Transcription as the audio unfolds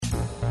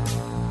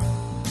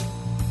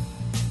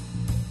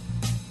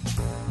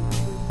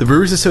The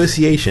Brewers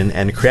Association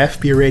and Craft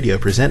Beer Radio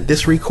present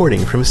this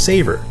recording from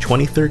Savor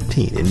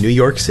 2013 in New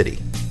York City.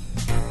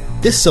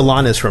 This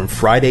salon is from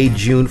Friday,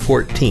 June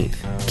 14th.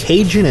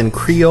 Cajun and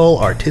Creole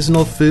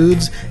artisanal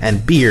foods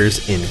and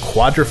beers in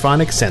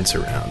quadraphonic sense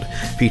around,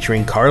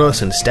 featuring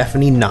Carlos and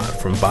Stephanie Knott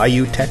from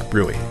Bayou Tech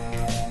Brewing.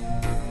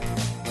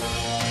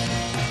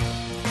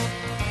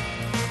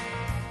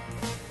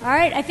 All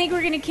right, I think we're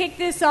going to kick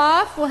this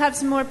off. We'll have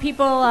some more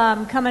people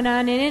coming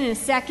on in a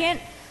second.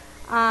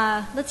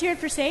 Let's hear it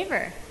for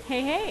Savor.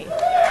 Hey, hey.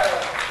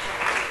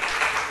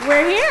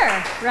 We're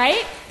here,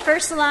 right?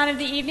 First salon of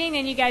the evening,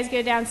 and you guys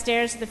go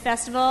downstairs to the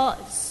festival.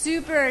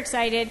 Super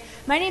excited.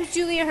 My name's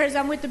Julia Herz.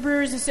 I'm with the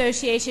Brewers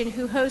Association,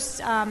 who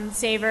hosts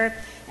Savor,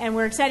 and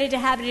we're excited to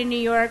have it in New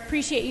York.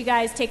 Appreciate you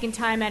guys taking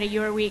time out of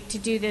your week to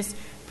do this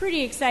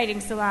pretty exciting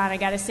salon, I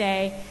got to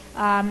say.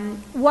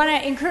 Want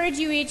to encourage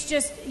you each,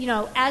 just,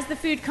 as the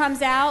food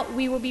comes out,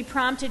 we will be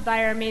prompted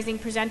by our amazing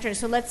presenters.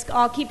 So let's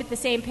all keep at the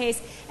same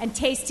pace and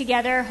taste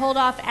together. Hold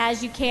off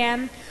as you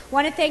can.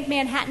 Want to thank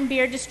Manhattan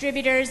Beer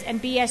Distributors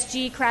and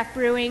BSG Craft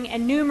Brewing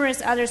and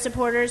numerous other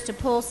supporters to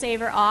pull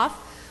Savor off.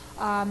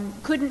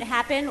 Couldn't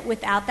happen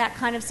without that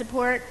kind of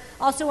support.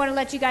 Also want to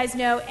let you guys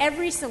know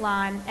every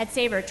salon at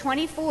Savor,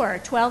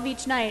 24, 12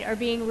 each night, are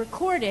being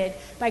recorded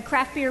by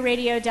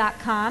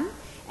craftbeerradio.com.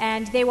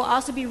 And they will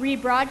also be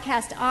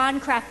rebroadcast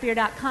on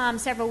craftbeer.com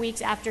several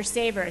weeks after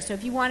Savor. So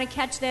if you want to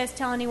catch this,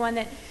 tell anyone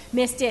that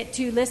missed it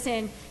to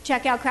listen.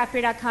 Check out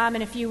craftbeer.com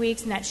in a few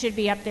weeks, and that should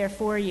be up there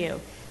for you.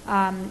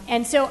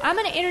 And so I'm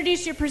going to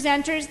introduce your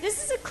presenters.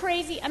 This is a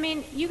crazy,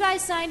 you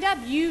guys signed up.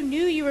 You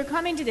knew you were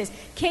coming to this.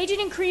 Cajun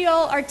and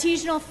Creole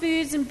artisanal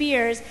foods and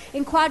beers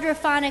in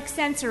quadraphonic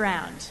sense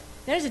around.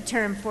 There's a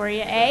term for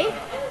you, eh?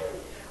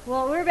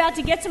 Well, we're about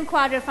to get some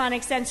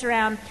quadraphonic sense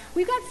around.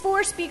 We've got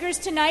 4 speakers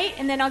tonight,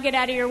 and then I'll get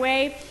out of your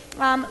way.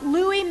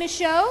 Louis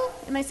Michaud,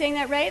 am I saying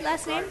that right,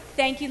 last name?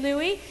 Thank you,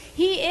 Louis.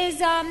 He is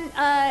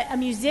a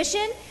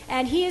musician,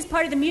 and he is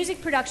part of the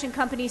music production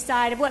company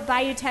side of what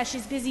Bayou Teche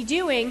is busy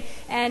doing,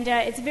 and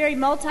it's a very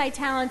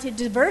multi-talented,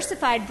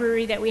 diversified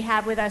brewery that we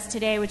have with us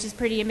today, which is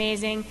pretty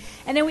amazing.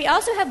 And then we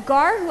also have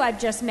Gar, who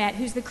I've just met,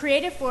 who's the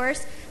creative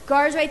force.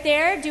 Gar's right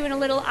there doing a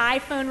little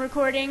iPhone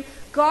recording.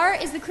 Gar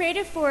is the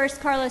creative force,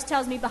 Carlos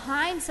tells me,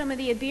 behind some of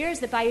the beers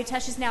that Bayou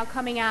Teche is now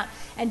coming out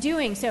and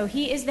doing. So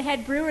he is the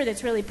head brewer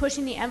that's really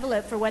pushing the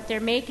envelope for what they're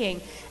making.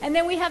 And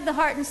then we have the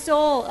heart and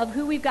soul of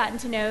who we've gotten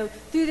to know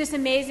through this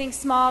amazing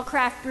small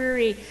craft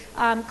brewery.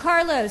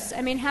 Carlos,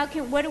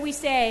 what do we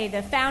say?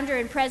 The founder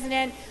and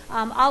president.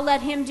 I'll let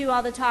him do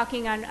all the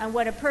talking on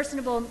what a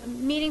personable,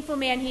 meaningful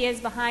man he is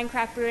behind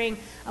craft brewing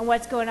and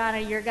what's going on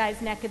in your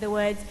guys' neck of the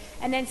woods.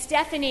 And then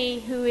Stephanie,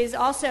 who is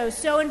also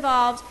so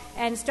involved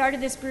and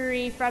started this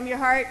brewery from your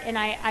heart, and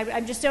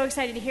I'm just so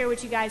excited to hear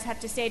what you guys have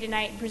to say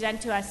tonight and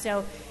present to us.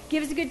 So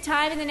give us a good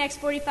time in the next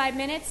 45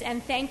 minutes,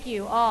 and thank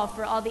you all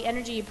for all the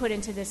energy you put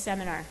into this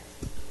seminar.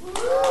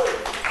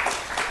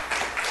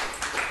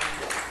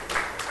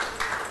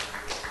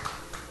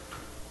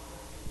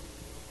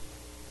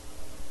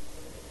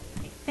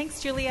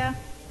 Thanks, Julia.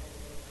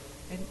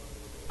 And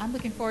I'm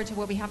looking forward to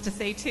what we have to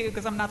say, too,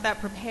 because I'm not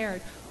that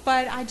prepared.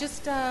 But I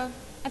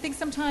think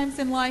sometimes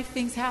in life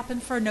things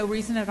happen for no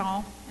reason at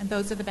all, and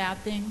those are the bad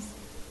things.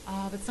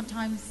 But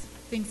sometimes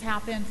things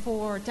happen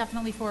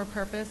definitely for a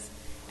purpose.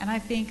 And I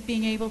think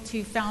being able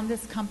to found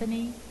this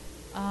company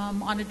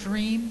on a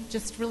dream,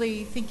 just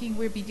really thinking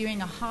we'd be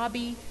doing a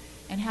hobby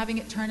and having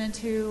it turn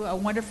into a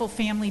wonderful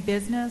family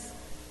business,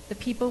 the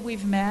people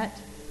we've met,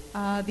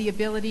 the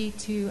ability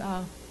to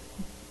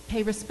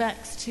pay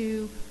respects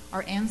to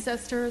our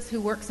ancestors who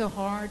worked so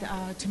hard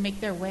to make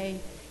their way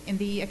in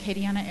the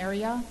Acadiana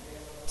area,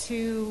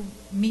 to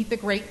meet the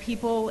great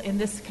people in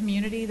this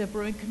community, the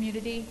brewing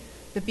community,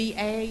 the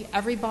BA,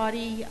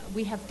 everybody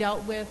we have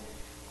dealt with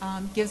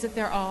gives it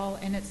their all,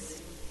 and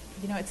it's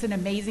an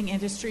amazing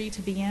industry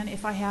to be in.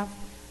 If I have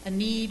a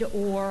need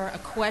or a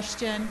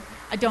question,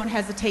 I don't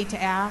hesitate to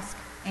ask,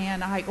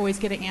 and I always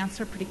get an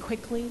answer pretty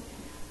quickly.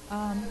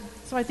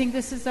 So I think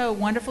this is a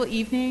wonderful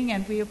evening,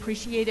 and we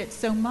appreciate it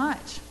so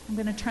much. I'm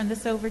going to turn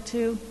this over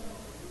to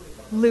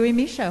Louis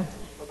Michaud.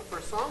 For the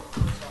first song?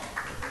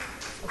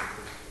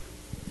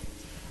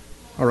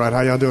 All right,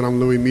 how y'all doing? I'm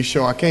Louis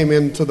Michaud. I came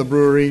into the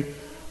brewery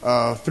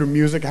through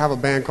music. I have a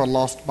band called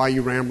Lost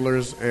Bayou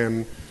Ramblers,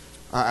 and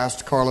I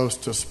asked Carlos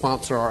to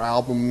sponsor our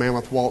album,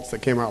 Mammoth Waltz,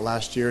 that came out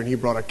last year, and he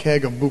brought a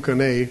keg of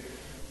Boucanet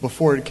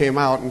before it came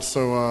out, and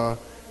so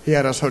he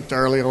had us hooked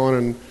early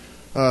on,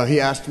 and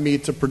he asked me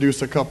to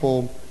produce a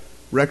couple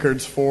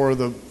records for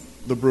the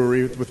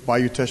brewery with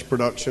Bayou Teche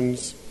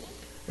Productions,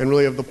 and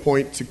really of the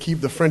point to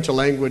keep the French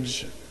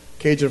language,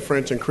 Cajun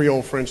French and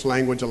Creole French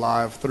language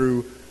alive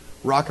through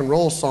rock and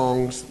roll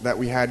songs that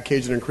we had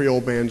Cajun and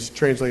Creole bands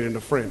translate into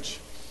French.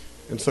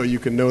 And so you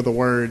can know the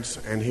words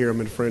and hear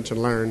them in French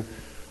and learn.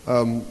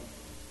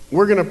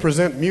 We're going to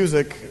present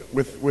music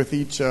with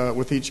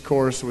each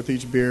course, with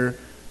each beer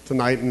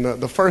tonight. And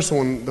the first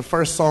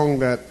song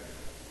that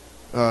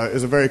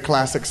is a very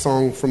classic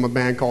song from a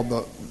band called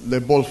Les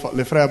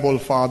Frères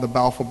Bolfard, the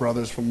Balfour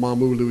Brothers from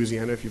Mamou,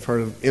 Louisiana, if you've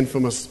heard of the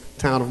infamous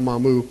town of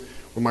Mamou,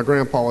 where my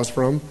grandpa was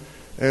from.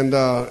 And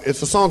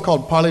it's a song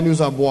called Parlez-nous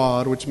à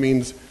boire, which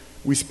means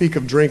we speak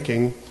of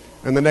drinking,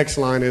 and the next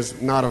line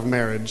is not of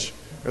marriage.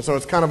 And so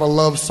it's kind of a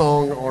love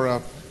song or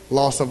a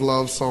loss of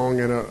love song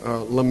and a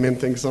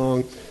lamenting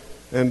song.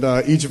 And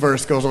each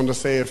verse goes on to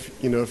say,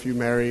 if you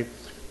marry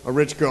a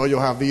rich girl,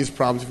 you'll have these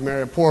problems. If you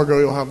marry a poor girl,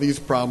 you'll have these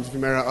problems. If you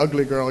marry an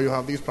ugly girl, you'll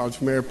have these problems.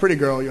 If you marry a pretty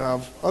girl, you'll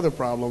have other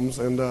problems.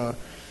 And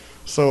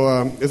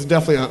so it's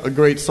definitely a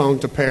great song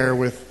to pair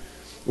with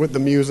the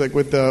music,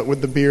 with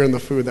the beer and the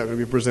food that we'll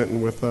be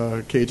presenting with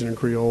Cajun and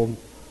Creole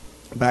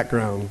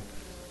background.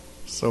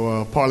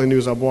 So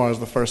Parlez-nous à boire is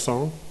the first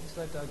song.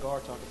 Let's let Gar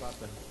talk about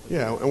that.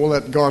 Yeah, and we'll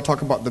let Gar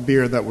talk about the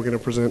beer that we're going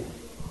to present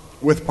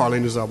with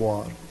Parlez-nous à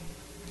boire.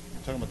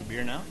 You're talking about the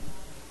beer now?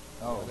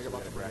 Oh, think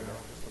about the brag.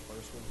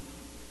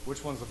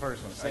 Which one's the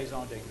first one?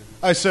 Saison Day.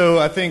 All right, so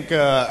I think,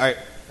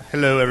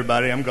 hello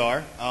everybody, I'm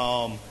Gar.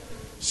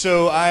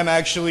 So I'm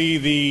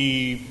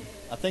actually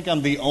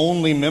I'm the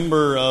only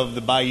member of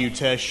the Bayou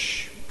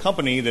Teche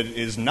company that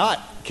is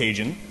not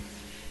Cajun.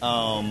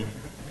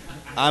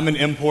 I'm an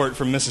import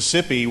from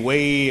Mississippi,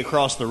 way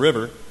across the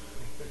river.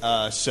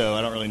 So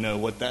I don't really know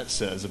what that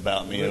says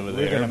about me over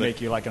there. We're going to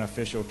make you like an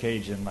official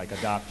Cajun, like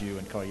adopt you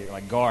and call you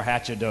like Gar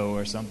Hatchado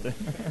or something.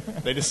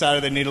 They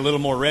decided they need a little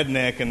more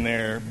redneck in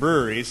their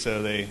brewery,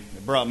 so they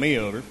brought me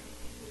over.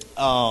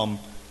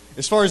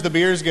 As far as the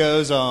beers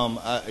goes,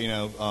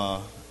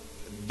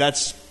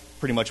 that's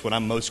pretty much what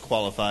I'm most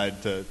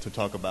qualified to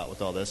talk about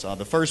with all this.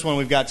 The first one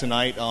we've got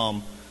tonight,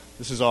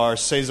 this is our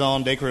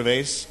Saison des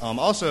Crevettes.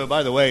 Also,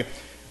 by the way,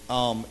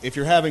 if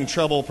you're having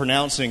trouble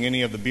pronouncing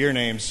any of the beer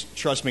names,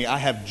 trust me, I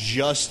have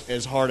just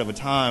as hard of a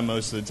time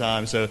most of the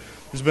time. So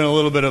there's been a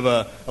little bit of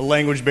a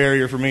language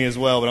barrier for me as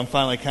well, but I'm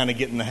finally kind of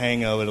getting the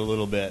hang of it a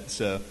little bit.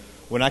 So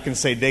when I can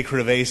say des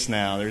Crevettes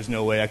now, there's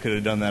no way I could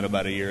have done that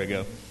about a year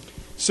ago.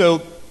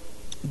 So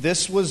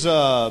this was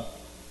the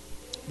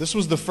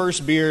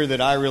first beer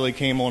that I really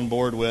came on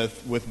board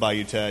with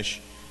Bayou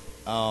Teche.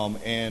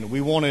 And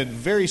we wanted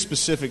very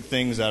specific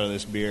things out of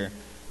this beer.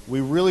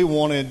 We really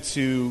wanted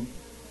to...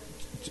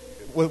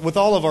 With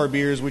all of our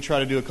beers, we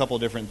try to do a couple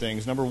of different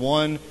things. Number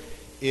one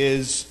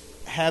is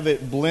have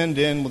it blend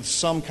in with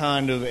some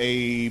kind of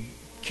a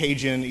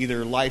Cajun,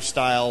 either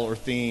lifestyle or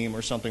theme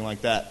or something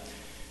like that.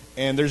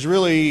 And there's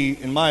really,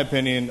 in my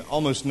opinion,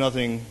 almost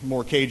nothing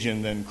more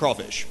Cajun than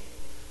crawfish.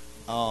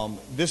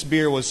 This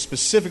beer was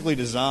specifically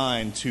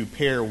designed to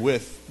pair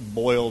with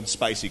boiled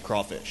spicy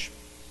crawfish.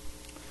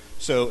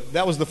 So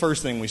that was the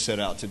first thing we set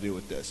out to do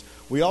with this.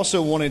 We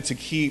also wanted to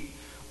keep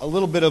a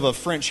little bit of a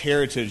French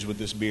heritage with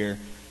this beer.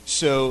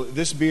 So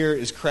this beer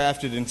is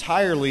crafted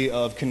entirely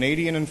of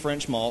Canadian and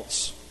French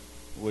malts,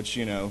 which,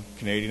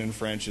 Canadian and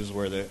French is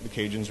where the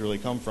Cajuns really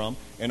come from.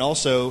 And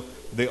also,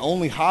 the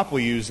only hop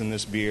we use in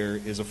this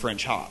beer is a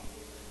French hop.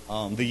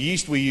 The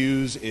yeast we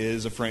use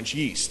is a French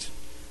yeast.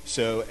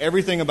 So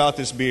everything about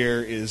this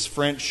beer is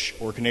French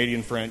or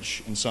Canadian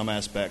French in some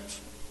aspect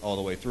all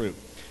the way through.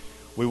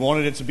 We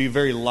wanted it to be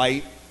very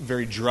light,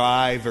 very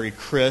dry, very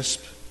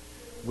crisp.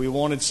 We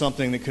wanted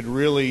something that could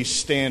really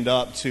stand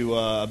up to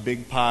a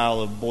big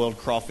pile of boiled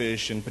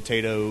crawfish and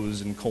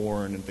potatoes and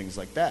corn and things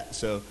like that.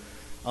 So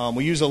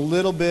we use a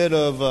little bit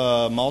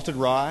of malted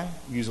rye,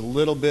 use a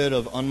little bit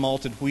of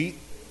unmalted wheat,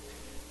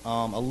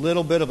 a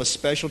little bit of a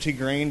specialty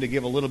grain to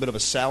give a little bit of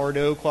a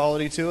sourdough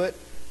quality to it.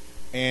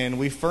 And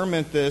we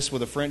ferment this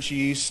with a French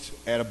yeast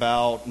at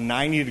about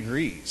 90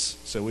 degrees.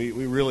 So we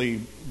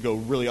really go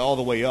all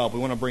the way up. We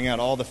want to bring out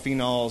all the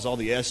phenols, all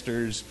the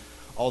esters,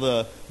 all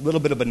the little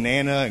bit of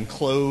banana and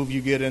clove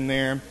you get in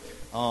there,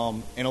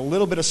 and a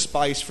little bit of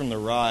spice from the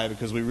rye,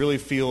 because we really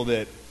feel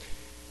that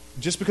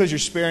just because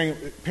you're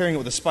pairing it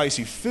with a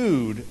spicy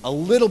food, a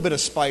little bit of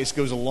spice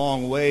goes a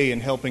long way in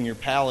helping your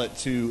palate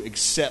to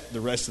accept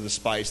the rest of the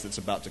spice that's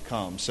about to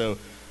come. So,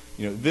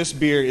 this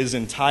beer is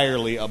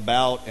entirely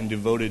about and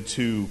devoted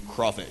to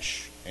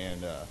crawfish.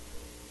 And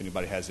if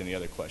anybody has any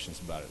other questions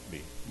about it, I'd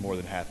be more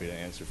than happy to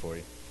answer for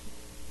you.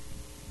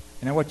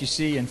 And then what you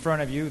see in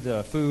front of you,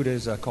 the food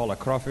is called a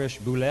crawfish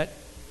boulette.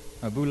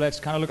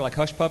 Boulettes kind of look like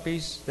hush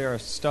puppies. They're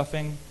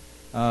stuffing.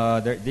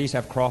 These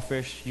have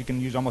crawfish. You can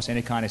use almost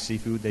any kind of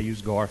seafood. They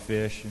use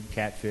garfish and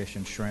catfish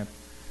and shrimp.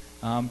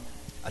 I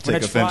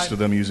take offense to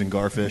them using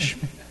garfish.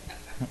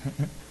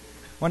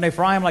 When they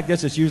fry them like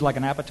this, it's used like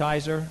an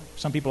appetizer.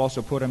 Some people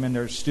also put them in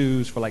their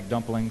stews for like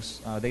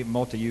dumplings. They have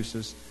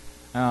multi-uses.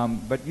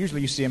 But usually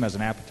you see them as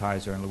an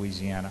appetizer in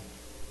Louisiana.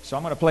 So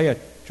I'm going to play a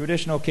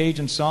traditional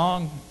Cajun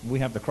song. We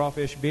have the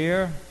crawfish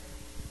beer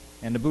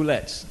and the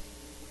boulettes.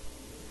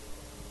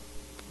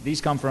 These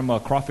come from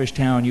Crawfish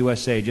Town,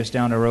 USA, just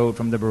down the road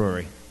from the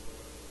brewery.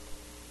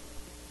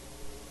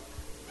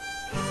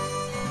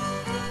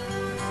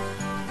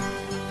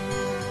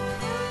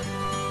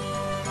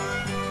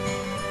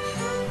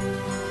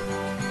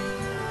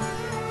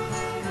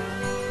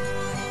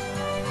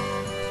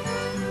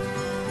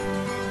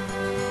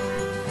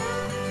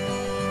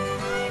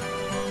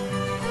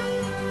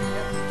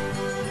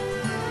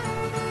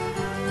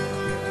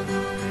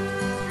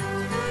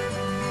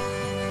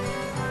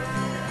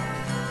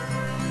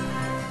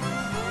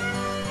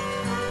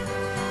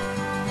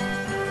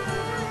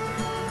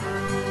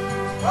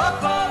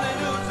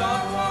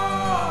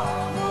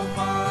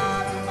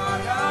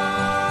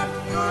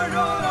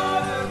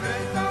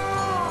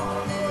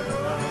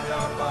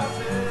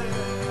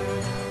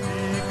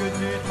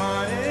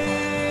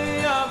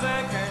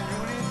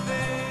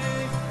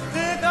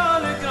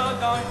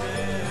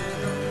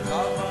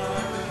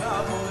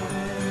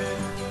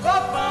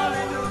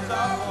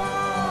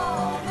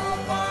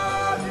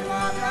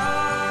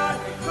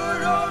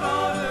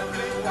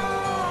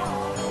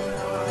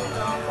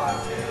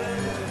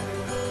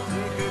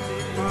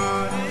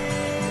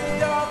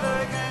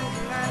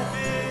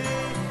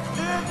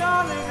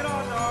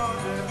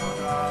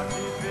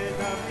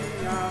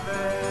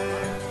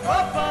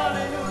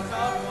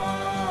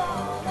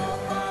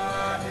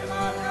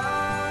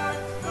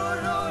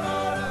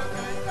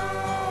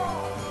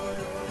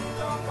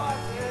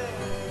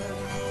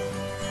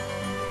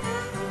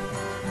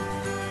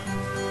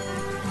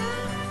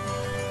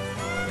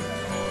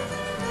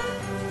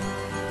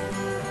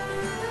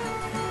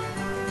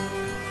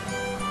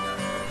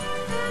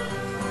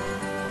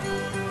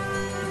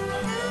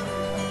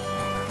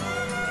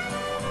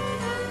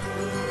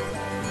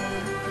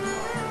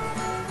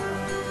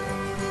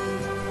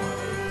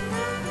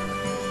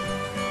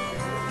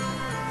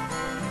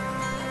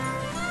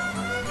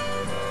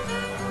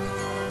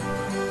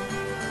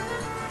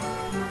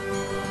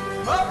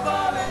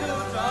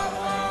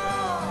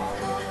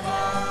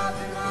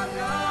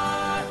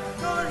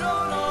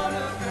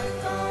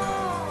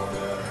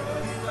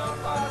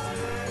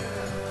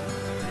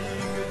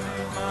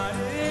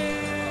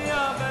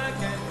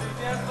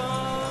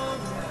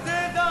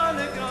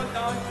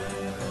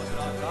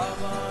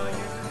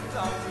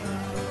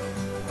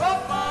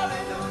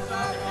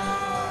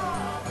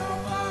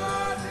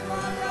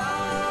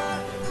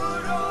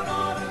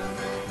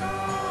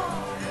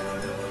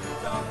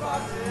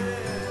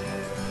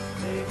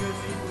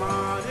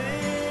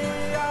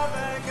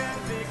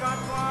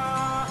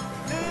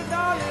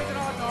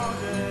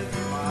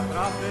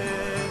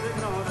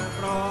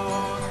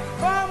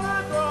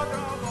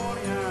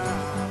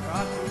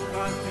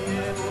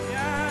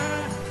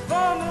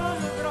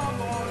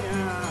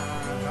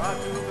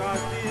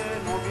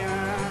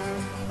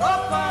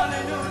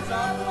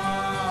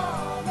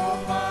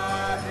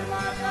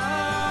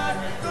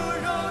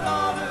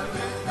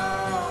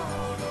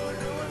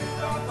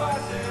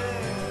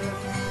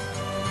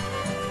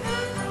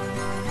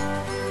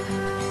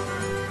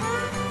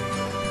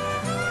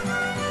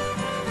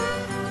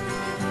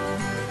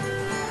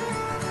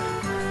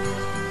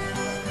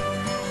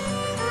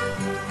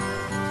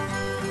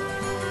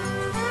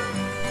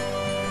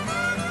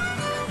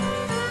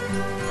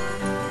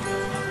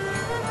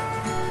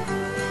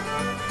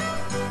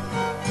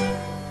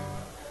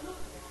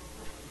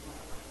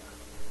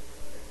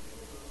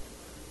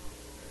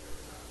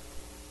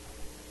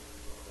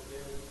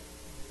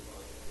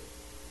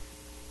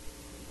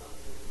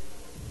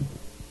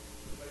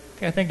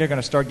 Okay, I think they're going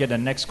to start getting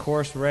the next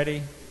chorus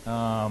ready.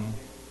 Get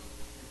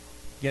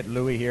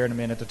Louis here in a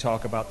minute to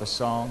talk about the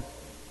song.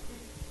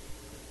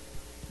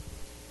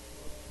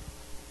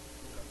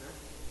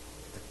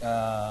 So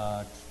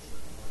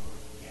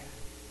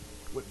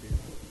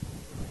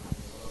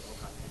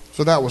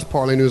that was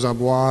Parlez-nous à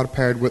boire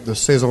paired with the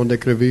Saison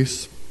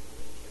d'Écrivisse.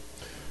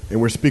 And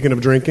we're speaking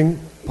of drinking,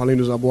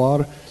 Parlez-nous à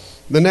boire.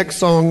 The next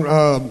song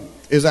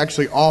is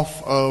actually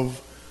off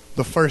of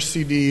the first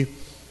CD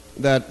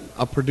that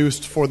I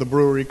produced for the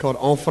brewery called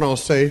En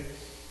Français.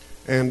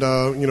 And,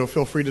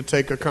 feel free to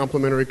take a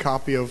complimentary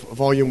copy of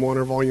Volume 1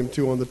 or Volume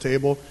 2 on the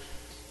table.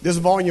 This is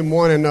Volume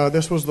 1, and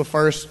this was the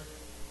first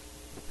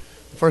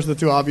of the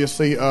two,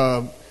 obviously.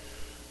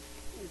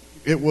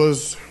 It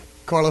was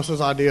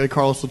Carlos's idea.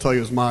 Carlos will tell you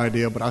it was my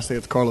idea, but I say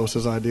it's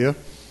Carlos's idea,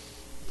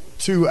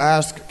 to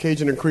ask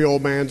Cajun and Creole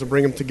bands to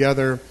bring them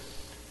together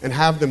and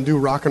have them do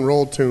rock and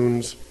roll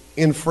tunes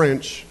in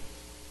French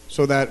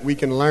so that we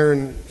can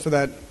learn, so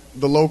that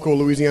the local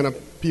Louisiana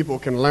people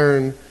can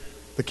learn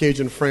the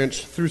Cajun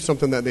French through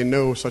something that they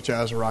know, such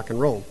as rock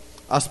and roll.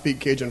 I speak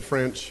Cajun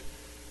French,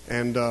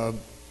 and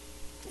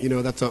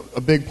that's a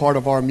big part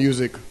of our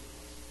music.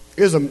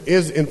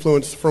 Is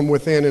influenced from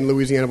within in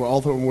Louisiana, but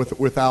also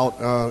without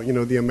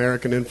the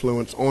American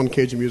influence on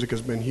Cajun music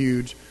has been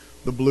huge.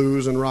 The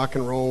blues and rock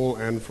and roll,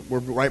 and we're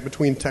right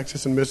between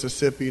Texas and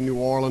Mississippi, New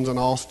Orleans and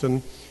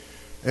Austin.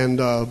 And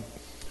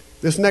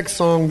this next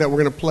song that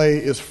we're going to play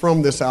is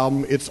from this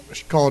album. It's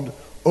called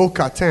Au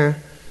Catin,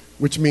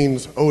 which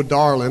means "Oh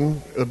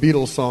Darling," a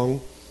Beatles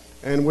song,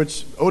 and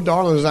which "Oh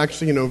Darling" is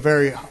actually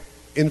very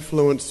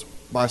influenced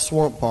by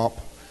Swamp Pop.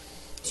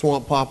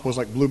 Swamp Pop was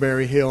like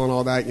Blueberry Hill and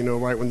all that,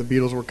 right when the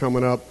Beatles were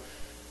coming up.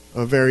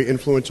 Very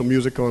influential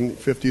music on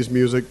 50s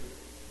music.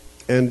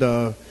 And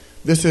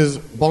this is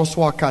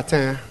Bonsoir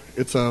Catin.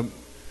 It's a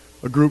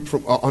group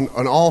from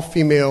an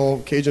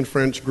all-female Cajun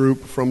French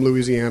group from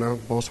Louisiana,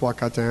 Bonsoir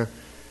Catin,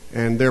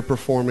 and they're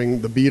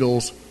performing the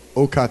Beatles'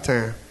 Au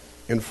Catin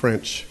in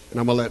French. And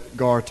I'm going to let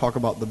Gar talk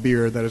about the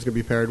beer that it's going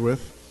to be paired with.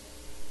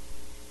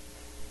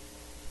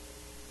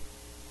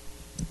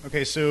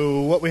 Okay,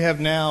 so what we have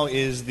now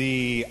is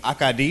the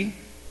Acadie.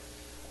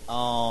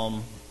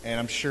 and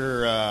I'm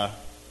sure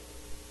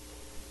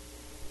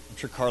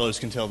Carlos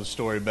can tell the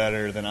story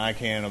better than I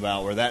can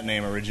about where that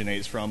name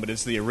originates from, but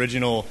it's the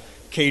original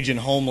Cajun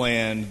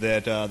homeland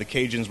that the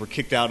Cajuns were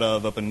kicked out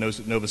of up in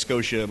Nova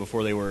Scotia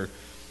before they were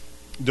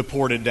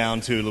deported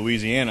down to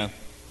Louisiana.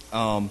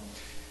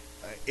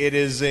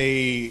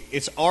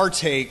 It's our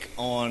take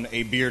on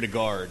a bière de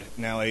garde.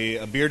 Now,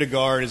 a bière de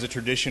garde is a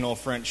traditional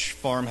French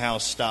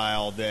farmhouse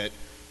style that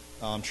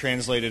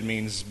translated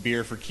means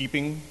beer for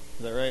keeping.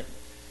 Is that right?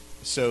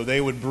 So they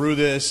would brew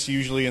this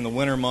usually in the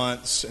winter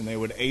months, and they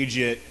would age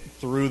it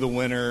through the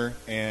winter,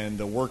 and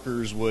the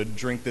workers would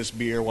drink this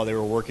beer while they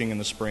were working in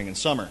the spring and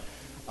summer.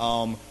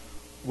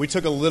 We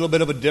took a little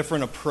bit of a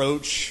different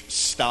approach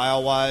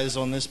style-wise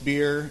on this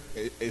beer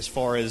as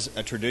far as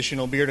a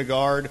traditional bière de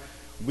garde.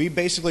 We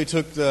basically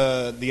took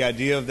the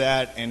idea of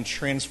that and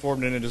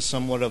transformed it into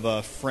somewhat of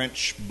a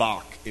French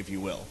bock, if you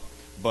will,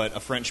 but a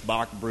French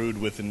bock brewed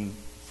with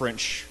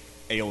French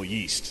ale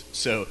yeast.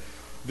 So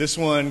this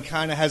one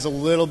kind of has a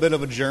little bit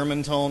of a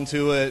German tone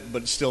to it,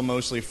 but still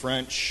mostly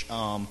French.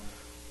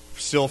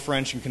 Still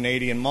French and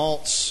Canadian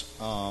malts,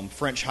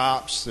 French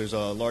hops. There's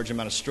a large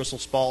amount of Strisel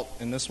Spalt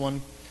in this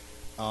one.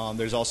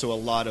 There's also a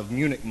lot of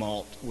Munich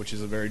malt, which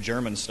is a very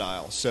German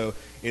style. So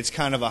it's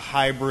kind of a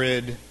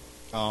hybrid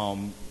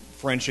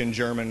French and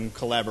German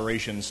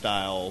collaboration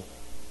style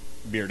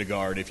bière de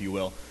garde, if you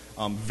will.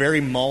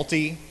 Very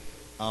malty,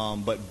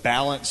 but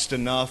balanced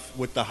enough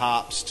with the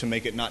hops to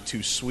make it not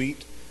too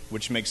sweet,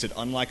 which makes it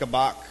unlike a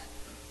bock.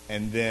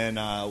 And then,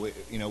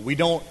 we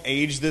don't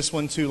age this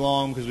one too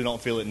long because we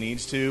don't feel it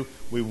needs to.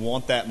 We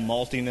want that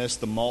maltiness,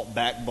 the malt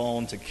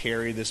backbone to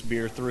carry this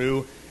beer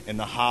through, and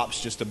the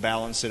hops just to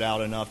balance it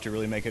out enough to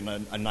really make it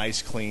a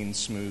nice, clean,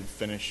 smooth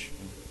finish.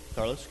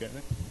 Carlos, you got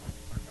anything?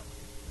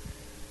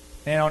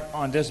 And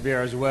on this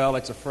beer as well,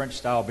 it's a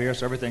French-style beer,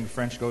 so everything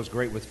French goes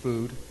great with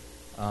food.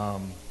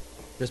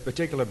 This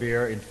particular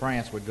beer in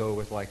France would go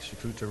with like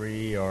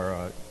charcuterie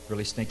or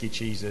really stinky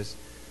cheeses,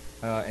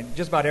 and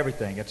just about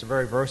everything. It's a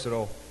very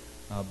versatile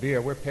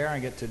beer. We're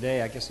pairing it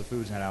today. I guess the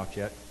food's not out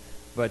yet.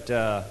 But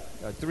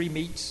 3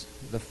 meats.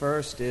 The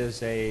first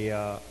is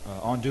a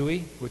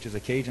andouille, which is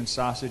a Cajun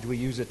sausage. We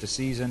use it to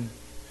season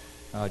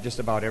just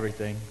about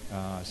everything,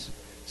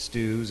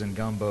 stews and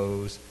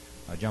gumbos,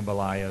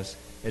 jambalayas.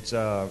 It's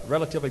a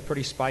relatively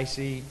pretty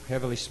spicy,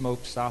 heavily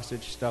smoked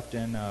sausage stuffed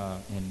in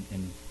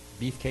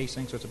beef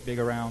casing, so it's a big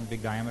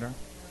diameter.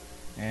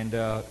 And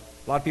a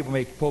lot of people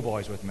make po'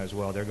 boys with them as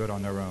well. They're good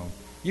on their own.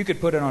 You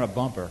could put it on a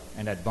bumper,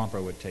 and that bumper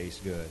would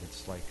taste good.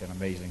 It's like an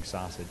amazing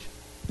sausage.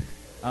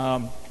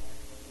 The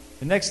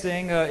next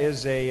thing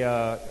is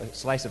a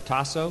slice of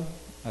tasso.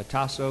 A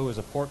tasso is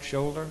a pork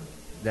shoulder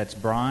that's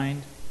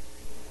brined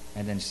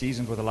and then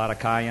seasoned with a lot of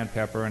cayenne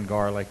pepper and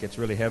garlic. It's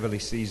really heavily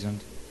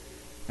seasoned.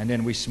 And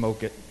then we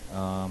smoke it.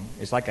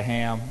 It's like a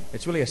ham.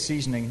 It's really a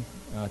seasoning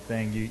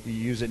thing. You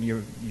use it in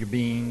your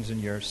beans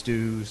and your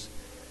stews.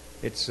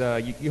 It's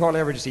you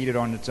hardly ever just eat it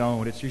on its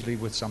own. It's usually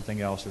with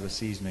something else as a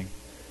seasoning.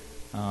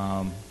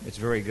 It's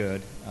very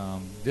good.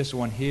 This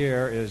one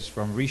here is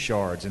from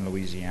Richard's in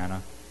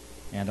Louisiana,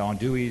 and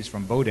andouilles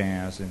from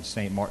Baudin's in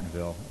St.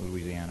 Martinville,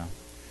 Louisiana.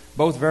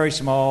 Both very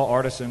small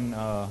artisan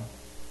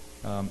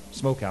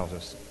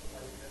smokehouses.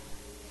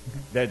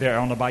 They're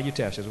on the Bayou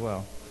Teche as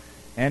well.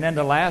 And then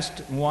the last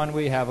one,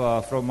 we have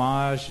a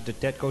fromage de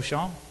tête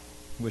cochon,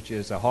 which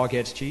is a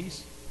hoghead's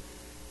cheese.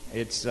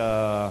 It's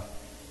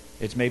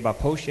made by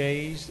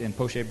Poche's in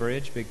Poche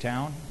Bridge, big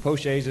town.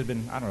 Poche's have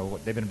been,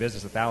 they've been in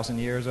business 1,000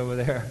 years over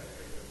there.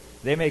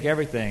 They make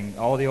everything,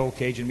 all the old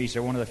Cajun meats.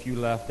 They're one of the few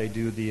left. They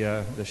do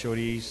the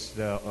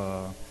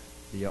chorizo,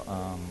 the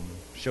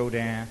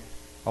chaudin,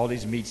 all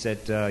these meats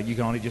that you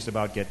can only just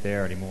about get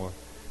there anymore.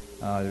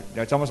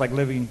 It's almost like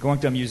going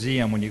to a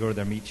museum when you go to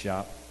their meat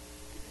shop.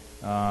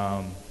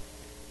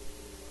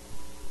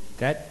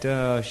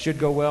 That should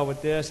go well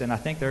with this, and I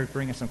think they're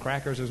bringing some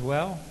crackers as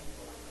well.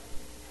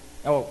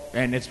 Oh,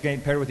 and it's getting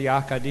paired with the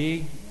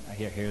acadie.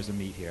 Here's the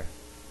meat here.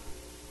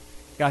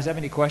 Guys, have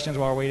any questions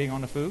while we're waiting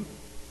on the food?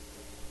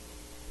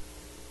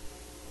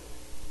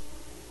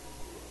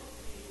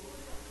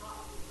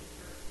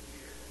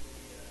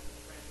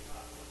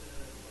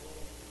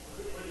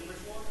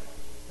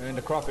 And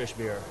the crawfish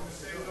beer.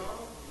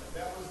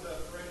 That was the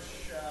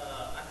French,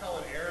 I call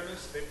it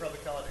Aramis. They probably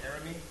call it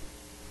Arami.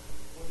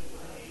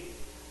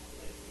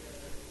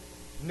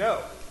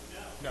 No.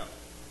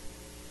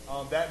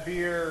 That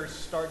beer,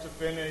 start to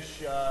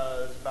finish, is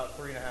about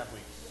 3.5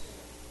 weeks.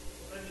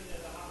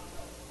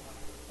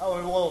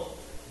 Oh, well,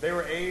 they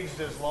were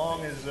aged as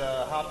long as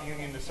Hop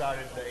Union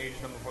decided to age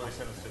them before they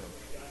sent us to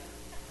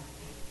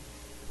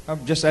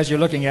them. Just as you're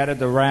looking at it,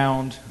 the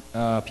round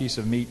piece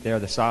of meat there,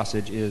 the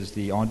sausage, is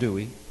the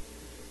andouille.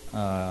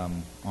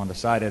 On the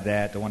side of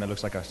that, the one that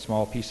looks like a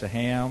small piece of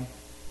ham,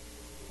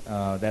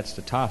 that's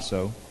the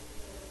tasso.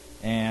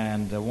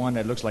 And the one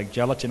that looks like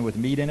gelatin with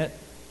meat in it,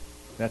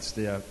 that's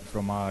the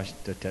fromage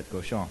de tête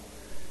cochon,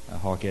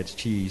 hoghead's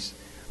cheese.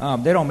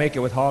 They don't make it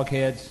with hog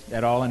heads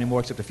at all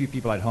anymore, except a few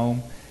people at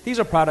home. These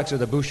are products of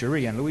the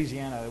boucherie. In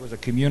Louisiana, it was a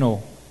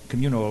communal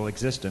communal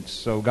existence.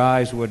 So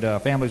guys would,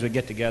 families would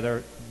get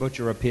together,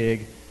 butcher a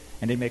pig,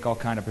 and they'd make all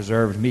kind of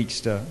preserved meats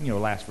to,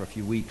 last for a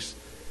few weeks.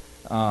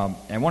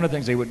 And one of the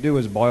things they would do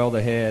is boil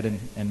the head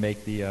and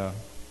make the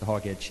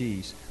hog head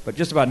cheese. But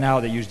just about now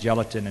they use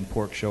gelatin and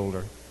pork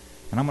shoulder.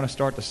 And I'm going to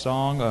start the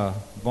song,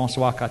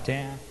 Bonsoir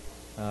Catin,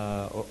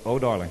 Oh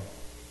Darling.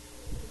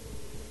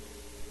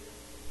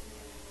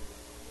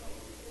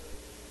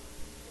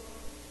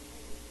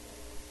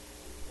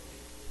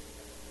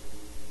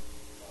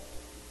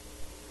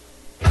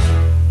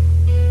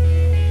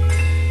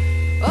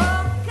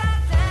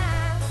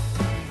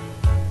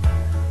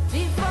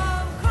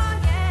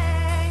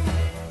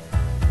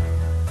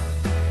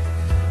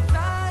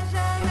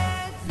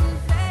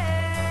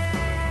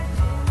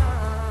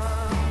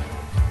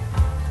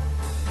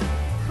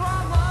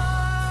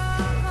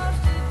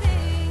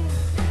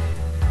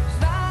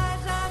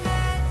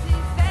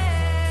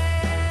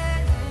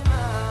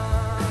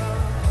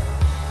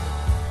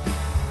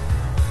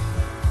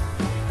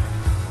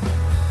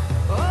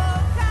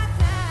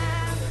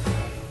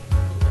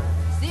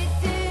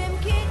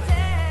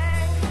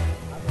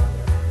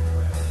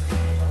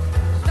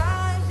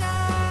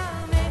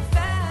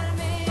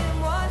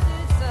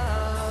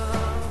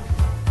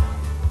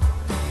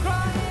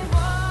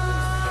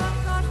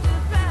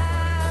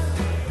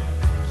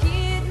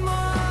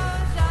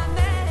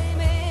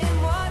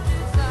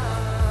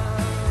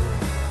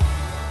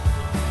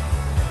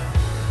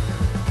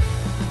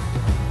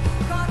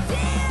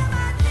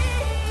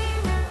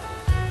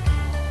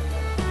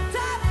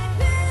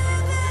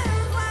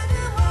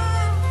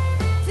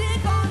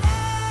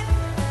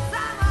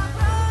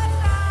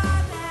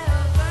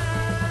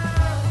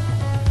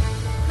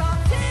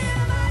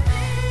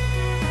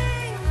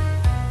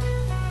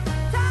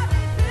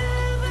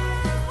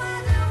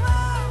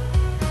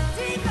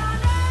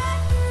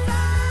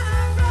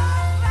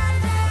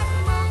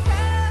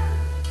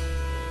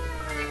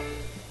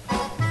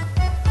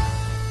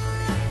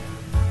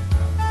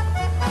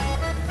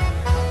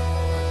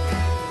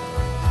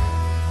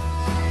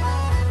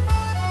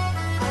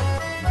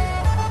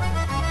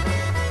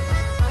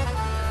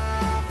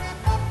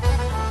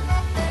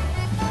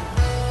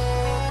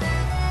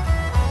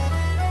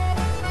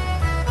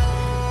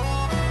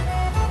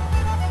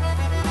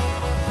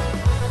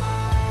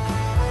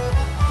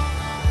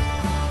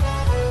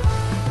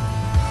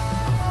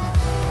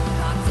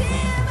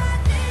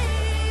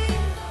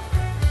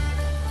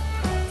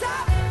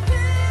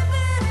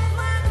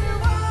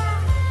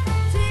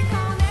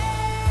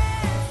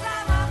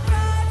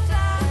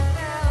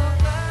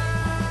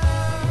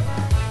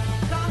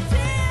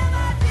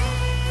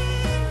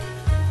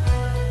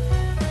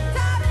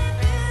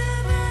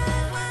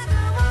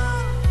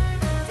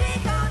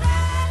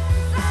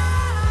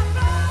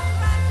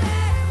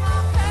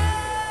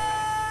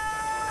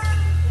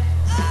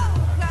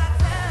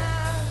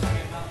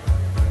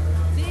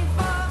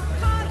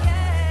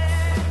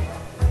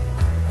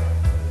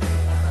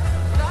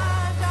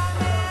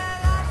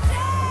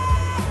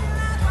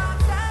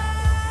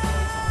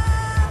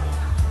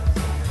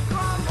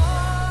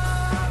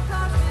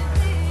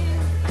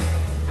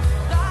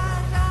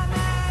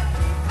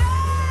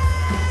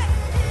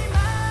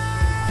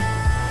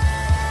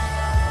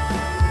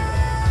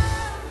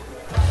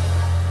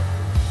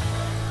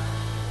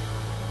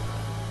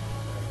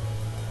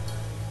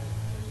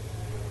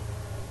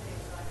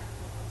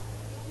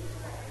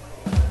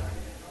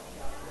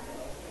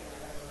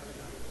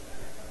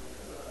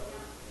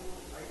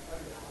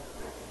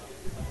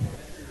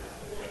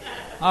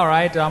 All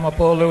right, I'm going to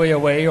pull Louis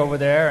away over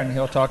there, and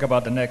he'll talk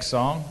about the next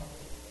song.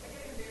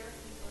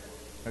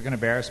 They're going to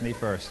embarrass me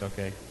first,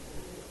 okay.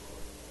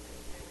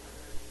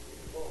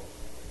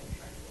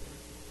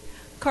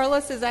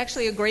 Carlos is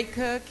actually a great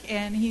cook,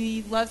 and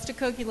he loves to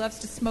cook. He loves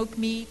to smoke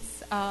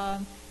meats,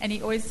 and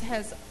he always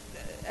has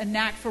a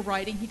knack for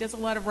writing. He does a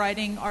lot of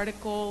writing,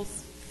 articles,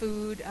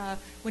 food.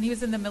 When he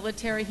was in the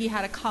military, he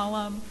had a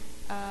column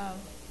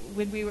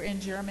when we were in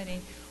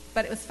Germany.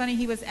 But it was funny,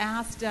 he was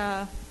asked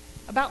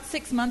about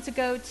 6 months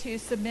ago to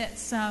submit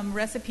some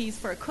recipes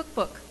for a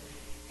cookbook,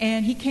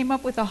 and he came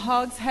up with a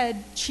hog's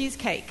head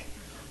cheesecake.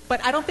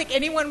 But I don't think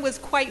anyone was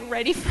quite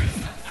ready for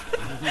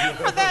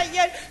that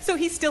yet, so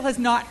he still has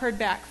not heard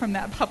back from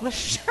that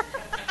publisher.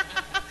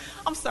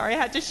 I'm sorry, I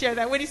had to share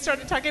that. When he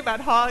started talking about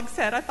hog's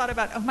head, I thought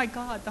about, oh my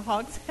God, the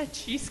hog's head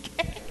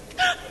cheesecake.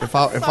 If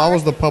I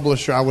was the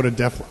publisher, I would have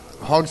definitely...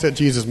 Hog's head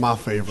cheese is my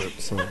favorite,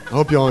 so I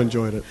hope you all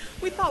enjoyed it.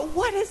 We thought,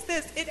 what is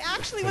this? It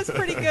actually was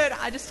pretty good.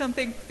 I just don't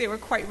think they were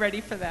quite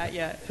ready for that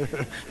yet.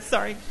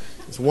 Sorry.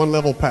 It's one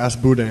level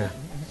past Boudin.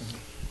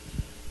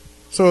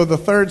 So the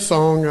third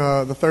song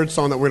that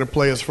we're going to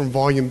play is from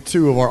Volume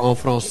 2 of our En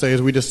Français.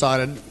 We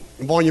decided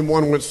Volume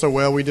 1 went so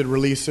well. We did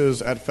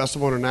releases at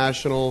Festival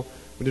International.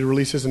 We did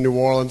releases in New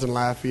Orleans and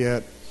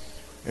Lafayette,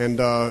 and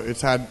it's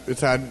had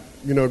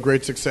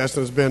great success.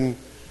 And it's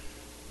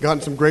gotten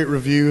some great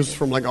reviews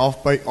from like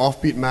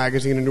Offbeat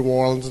magazine in New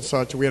Orleans and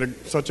such. We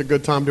had such a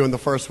good time doing the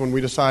first one. We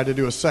decided to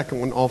do a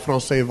second one, En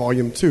Français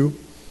Volume 2.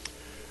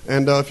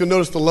 And if you'll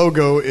notice, the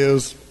logo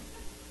is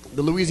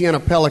the Louisiana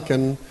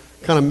Pelican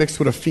kind of mixed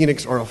with a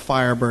phoenix or a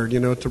firebird,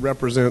 to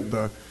represent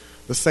the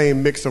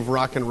same mix of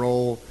rock and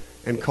roll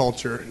and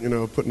culture,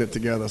 putting it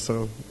together.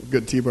 So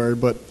good T-Bird.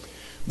 But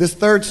this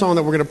third song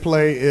that we're going to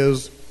play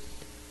is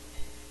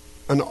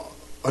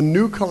a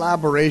new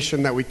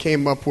collaboration that we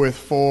came up with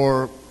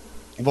for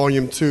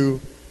Volume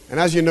 2. And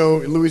as you know,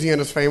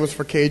 Louisiana is famous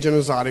for Cajun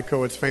and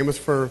Zydeco. It's famous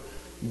for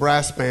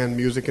brass band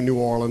music in New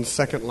Orleans,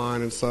 second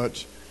line and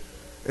such.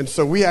 And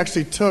so we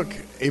actually took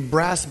a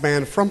brass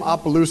band from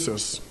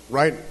Opelousas,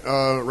 right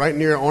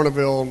near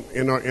Arnaville,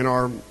 in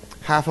our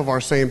half of our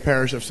same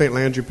parish of St.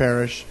 Landry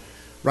Parish,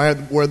 right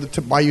where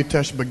the Bayou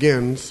Teche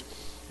begins.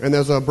 And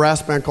there's a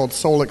brass band called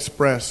Soul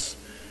Express.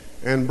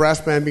 And brass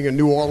band being a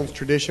New Orleans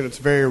tradition, it's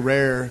very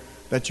rare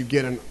that you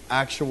get an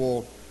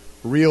actual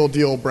real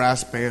deal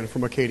brass band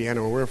from Acadiana,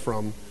 where we're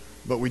from.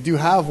 But we do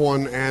have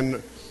one,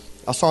 and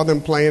I saw them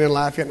playing in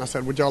Lafayette, and I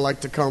said, would y'all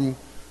like to come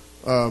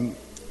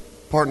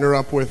partner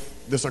up with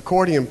this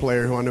accordion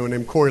player who I know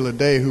named Corey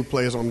Leday, who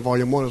plays on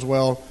Volume 1 as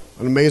well,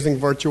 an amazing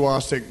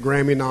virtuosic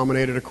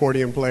Grammy-nominated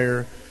accordion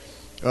player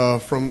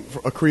from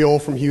a Creole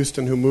from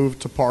Houston who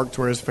moved to Park,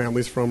 to where his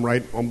family's from,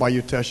 right on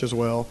Bayou Teche as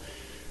well.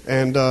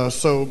 And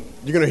so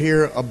you're going to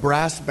hear a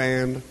brass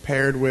band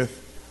paired with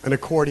an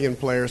accordion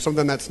player,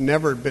 something that's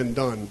never been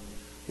done.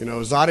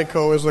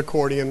 Zydeco is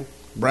accordion,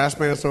 brass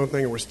band is its own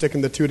thing, and we're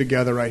sticking the two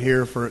together right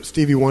here for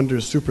Stevie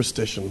Wonder's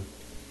Superstition.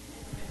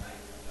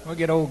 We'll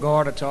get old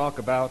Gar to talk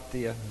about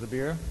the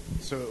beer.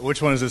 So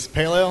which one is this?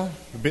 Pale ale?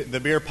 The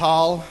beer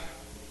Pal?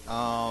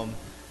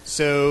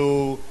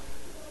 So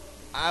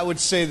I would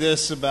say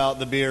this about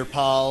the beer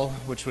Pal,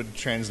 which would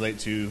translate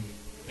to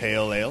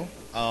pale ale.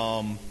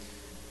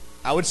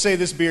 I would say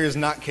this beer is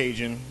not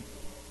Cajun.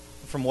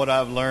 From what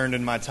I've learned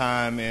in my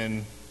time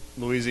in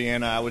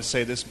Louisiana, I would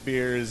say this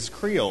beer is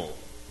Creole,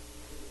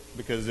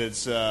 because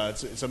it's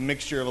a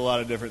mixture of a lot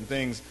of different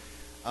things.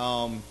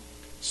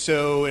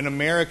 So in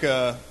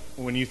America,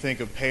 when you think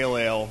of pale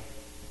ale,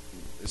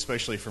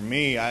 especially for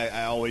me,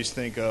 I always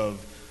think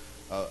of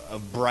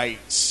bright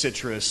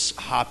citrus,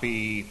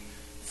 hoppy,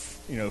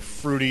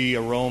 fruity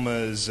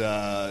aromas,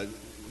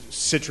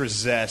 citrus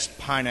zest,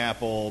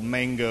 pineapple,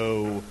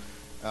 mango,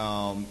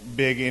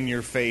 big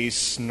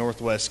in-your-face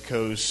Northwest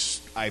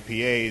Coast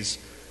IPAs.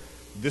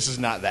 This is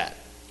not that.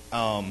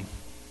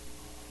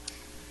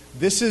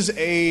 This is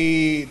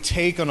a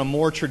take on a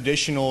more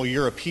traditional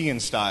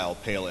European-style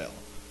pale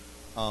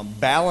ale.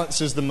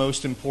 Balance is the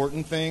most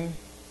important thing.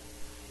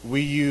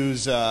 We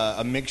use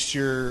a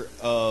mixture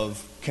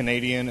of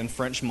Canadian and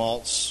French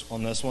malts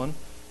on this one.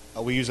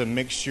 We use a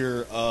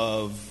mixture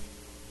of...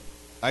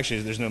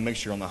 Actually, there's no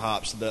mixture on the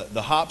hops.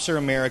 The hops are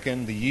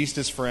American, the yeast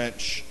is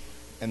French,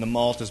 and the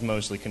malt is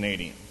mostly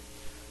Canadian.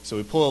 So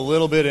we pull a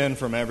little bit in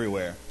from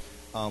everywhere.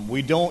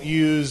 We don't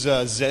use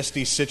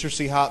zesty,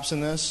 citrusy hops in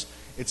this.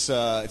 It's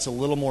a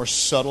little more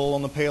subtle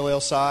on the pale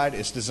ale side.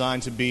 It's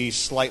designed to be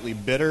slightly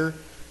bitter,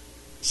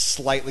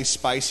 slightly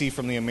spicy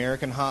from the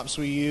American hops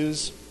we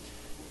use.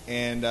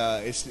 And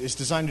it's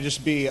designed to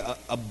just be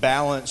a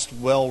balanced,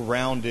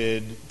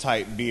 well-rounded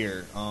type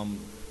beer.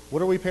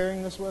 What are we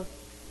pairing this with?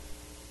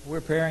 We're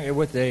pairing it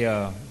with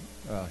a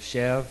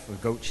chev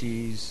with goat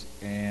cheese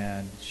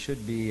and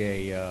should be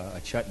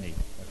a chutney.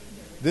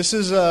 This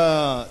is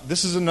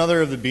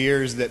another of the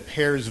beers that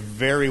pairs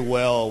very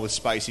well with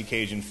spicy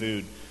Cajun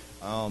food.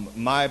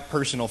 My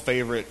personal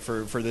favorite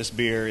for this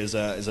beer is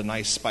a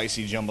nice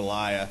spicy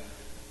jambalaya.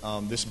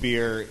 This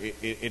beer,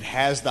 it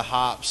has the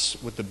hops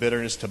with the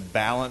bitterness to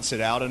balance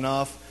it out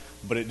enough,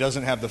 but it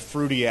doesn't have the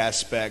fruity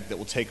aspect that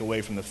will take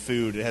away from the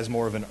food. It has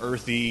more of an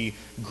earthy,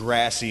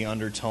 grassy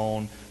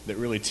undertone that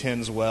really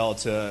tends well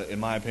to, in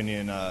my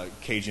opinion,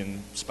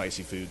 Cajun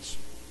spicy foods.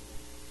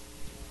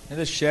 And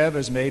this chev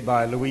is made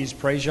by Louise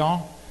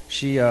Prejean.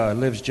 She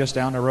lives just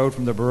down the road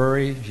from the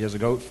brewery. She has a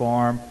goat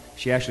farm.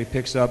 She actually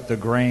picks up the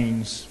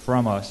grains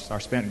from us, our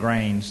spent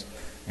grains,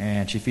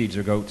 and she feeds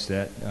her goats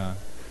that. So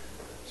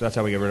that's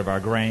how we get rid of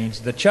our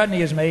grains. The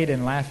chutney is made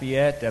in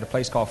Lafayette at a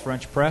place called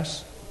French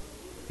Press.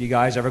 If you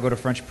guys ever go to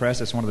French Press,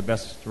 it's one of the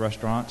best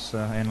restaurants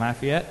in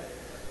Lafayette.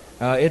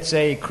 It's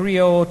a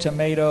Creole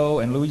tomato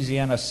and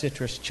Louisiana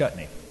citrus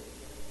chutney.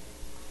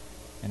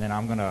 And then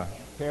I'm going to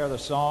pair the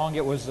song.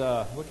 It was,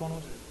 which one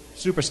was it?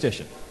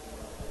 Superstition.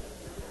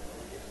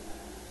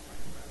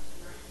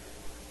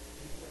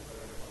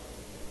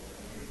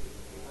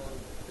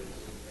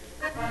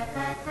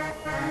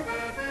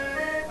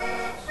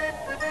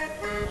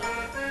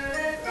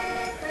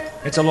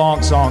 It's a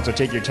long song, so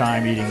take your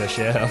time eating the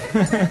shell.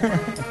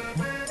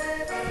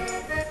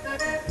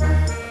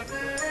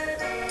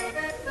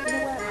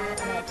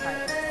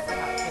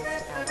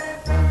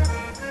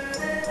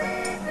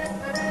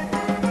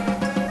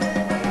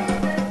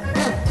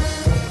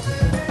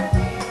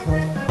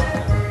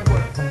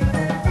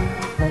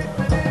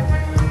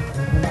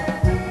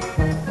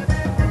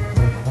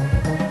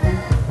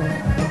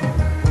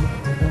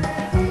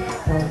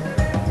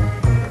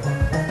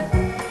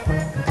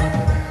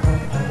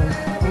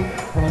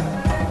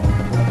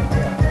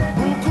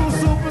 Buku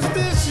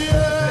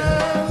superstition.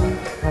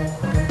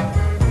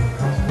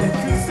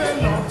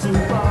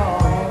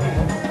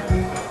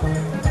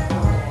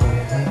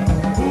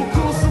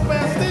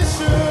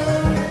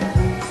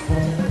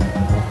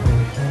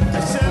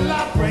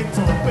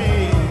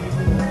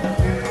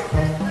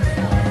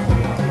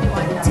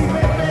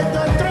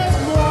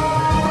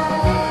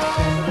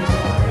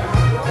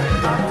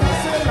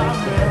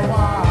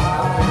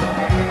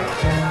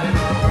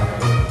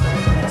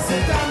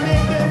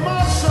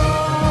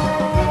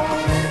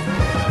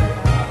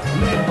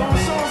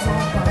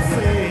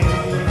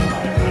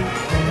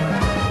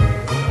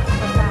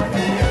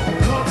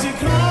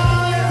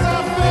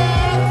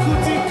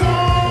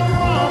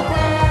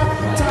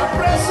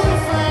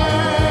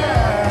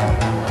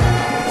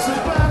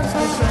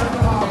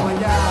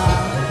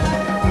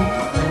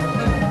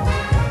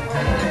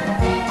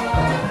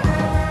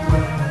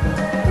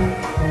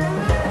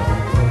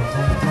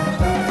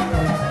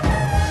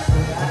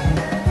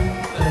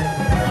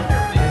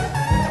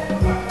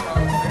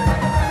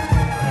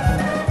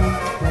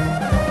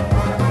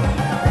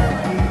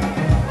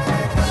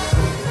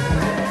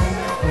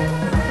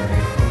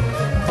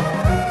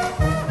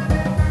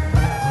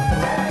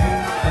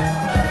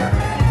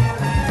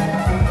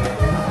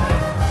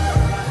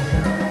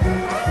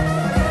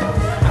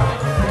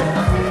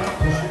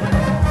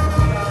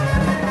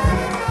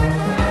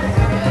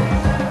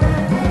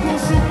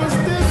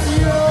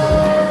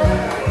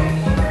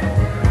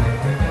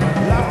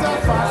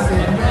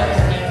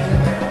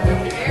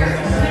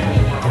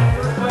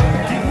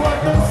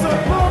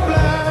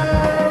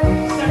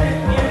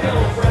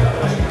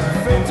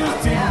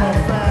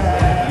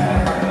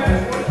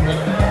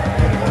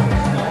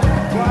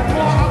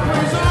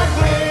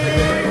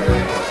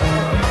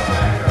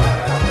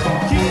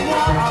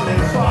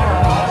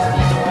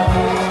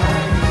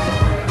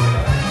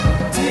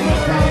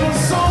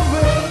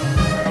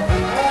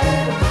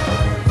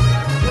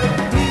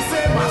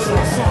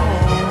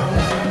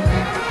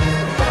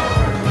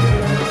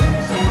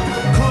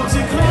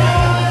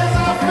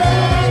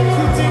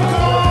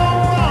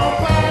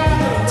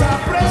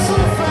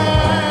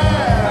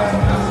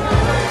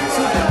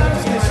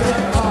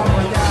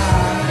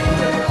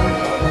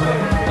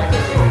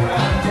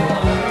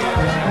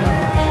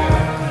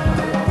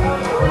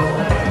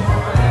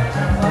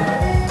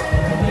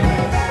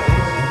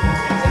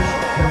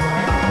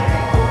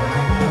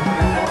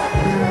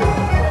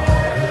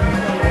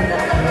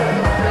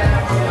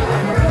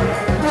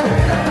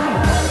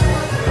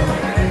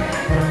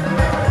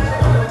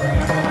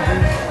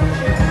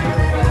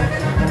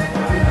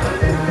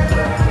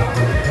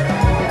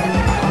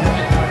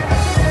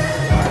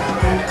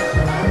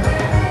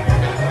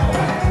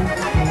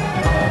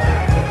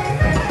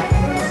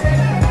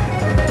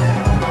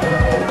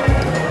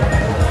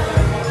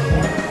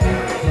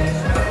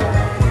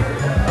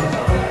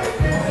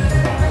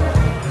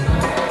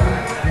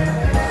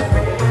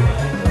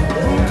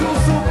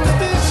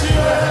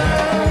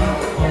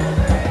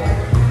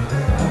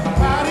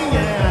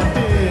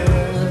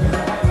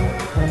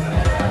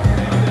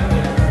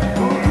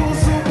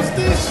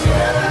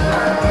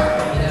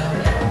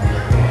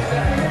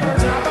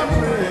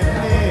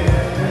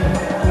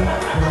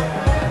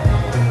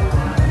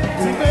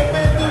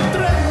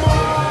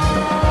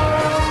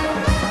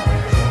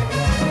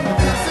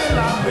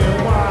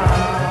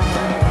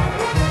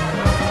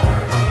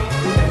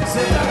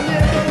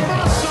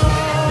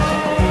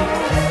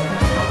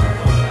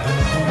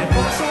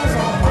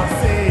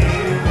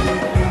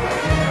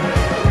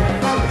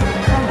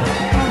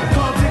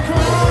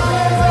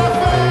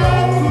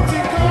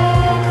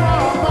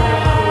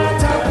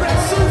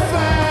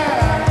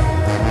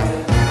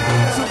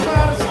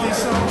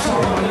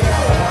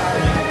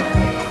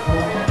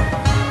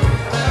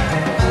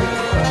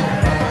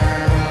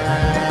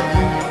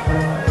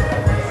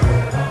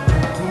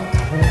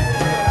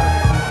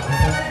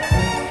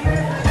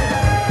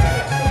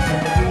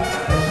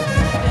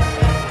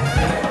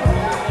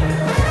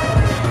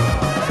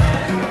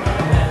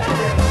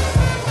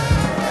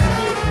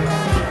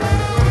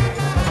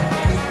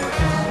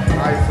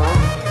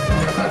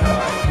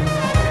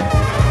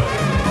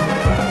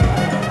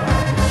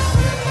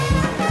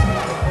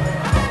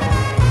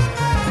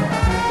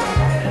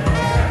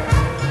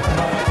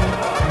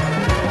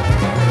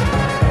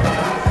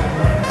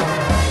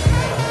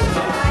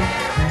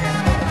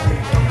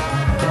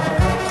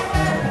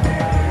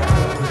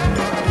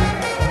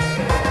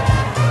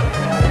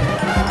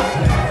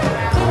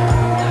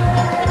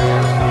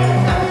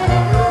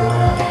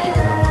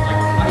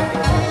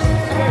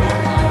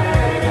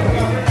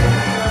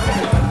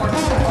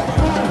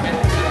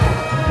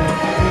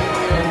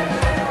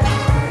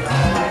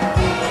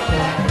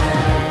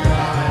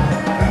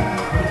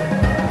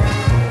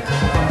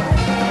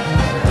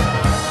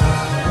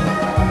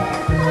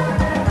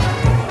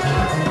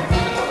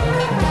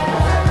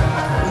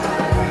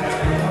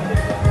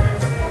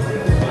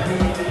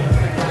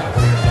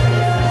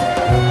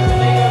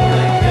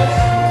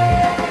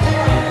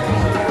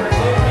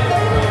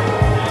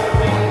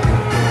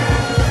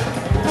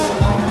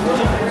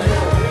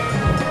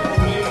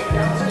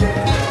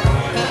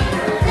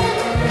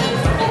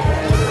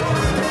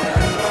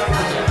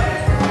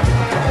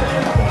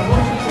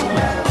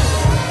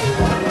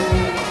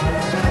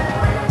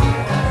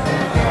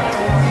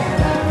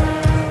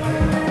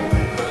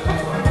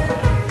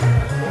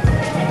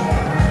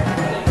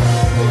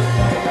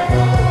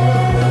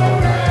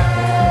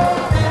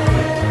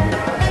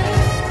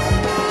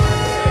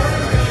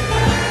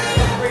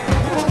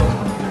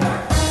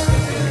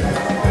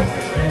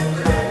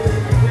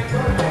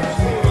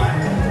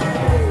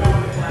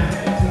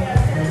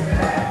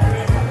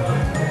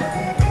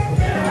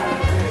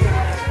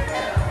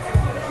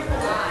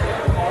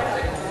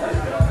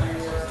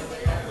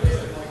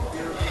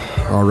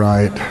 All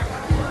right.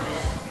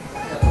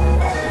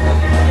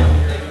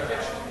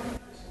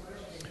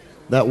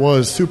 That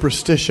was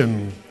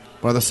Superstition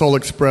by the Soul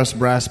Express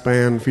Brass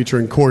Band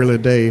featuring Corey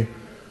Leday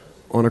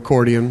on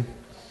accordion.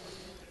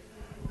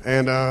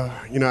 And,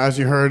 as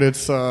you heard,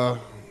 it's,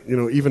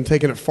 even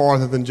taking it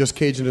farther than just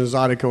Cajun and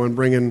Zydeco and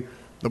bringing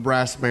the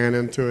brass band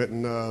into it.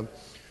 And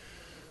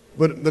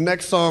but the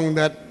next song,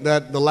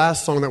 the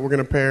last song that we're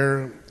going to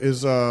pair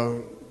is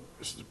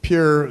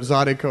pure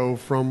Zydeco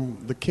from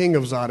the king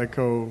of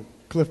Zydeco,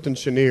 Clifton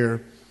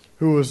Chenier,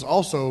 who was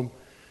also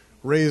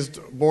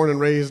born and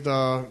raised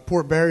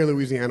Port Barre,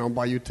 Louisiana, on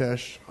Bayou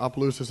Teche,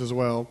 Opelousas as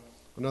well,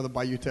 another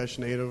Bayou Teche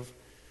native.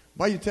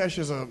 Bayou Teche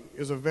is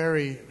a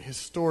very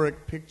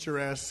historic,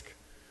 picturesque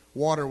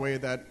waterway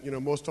that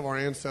most of our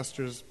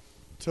ancestors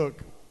took.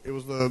 It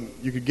was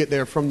you could get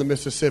there from the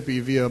Mississippi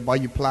via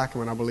Bayou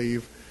Plaquemine, I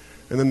believe,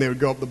 and then they would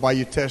go up the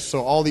Bayou Teche.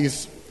 So all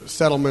these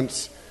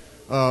settlements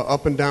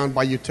up and down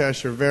Bayou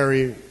Teche are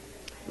very,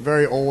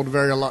 very old,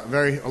 a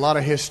lot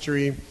of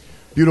history.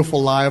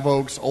 Beautiful live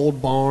oaks, old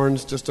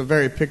barns, just a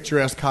very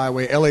picturesque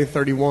highway. LA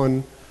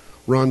 31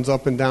 runs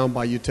up and down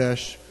Bayou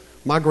Teche.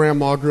 My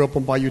grandma grew up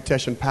on Bayou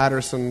Teche in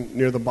Patterson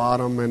near the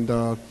bottom,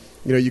 and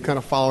you kind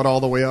of follow it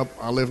all the way up.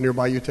 I live near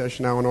Bayou Teche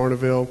now in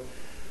Orneville.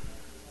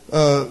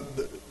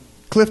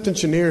 Clifton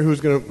Chenier,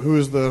 who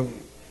is the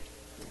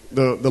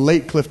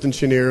late Clifton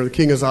Chenier, the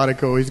king of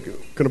Zydeco, he's going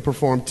to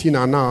perform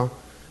Tinana.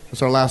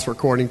 That's our last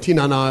recording.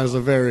 Tinana is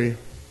a very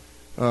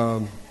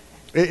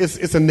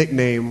it's a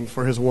nickname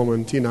for his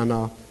woman,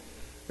 Tinana,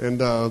 and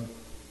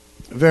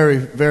very,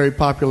 very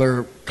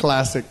popular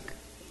classic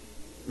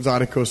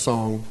Zydeco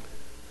song.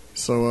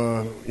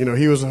 So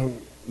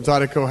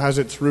Zydeco has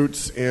its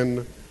roots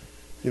in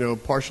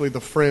partially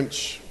the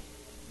French,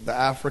 the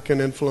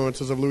African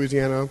influences of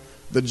Louisiana,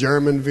 the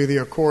German via the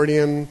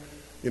accordion.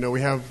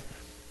 We have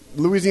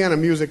Louisiana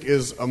music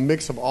is a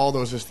mix of all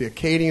those. It's the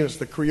Acadian, it's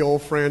the Creole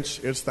French,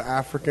 it's the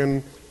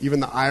African, even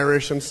the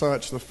Irish and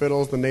such, the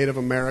fiddles, the Native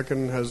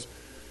American has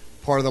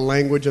part of the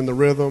language and the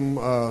rhythm,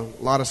 a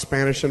lot of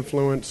Spanish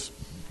influence,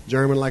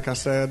 German, like I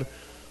said.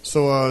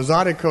 So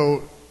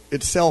Zydeco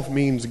itself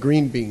means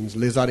green beans.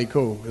 Les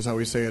haricots is how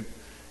we say it.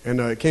 And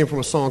it came from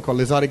a song called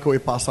Les haricots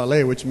et pas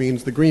salés, which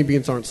means the green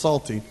beans aren't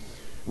salty,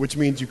 which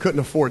means you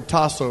couldn't afford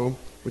tasso,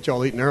 which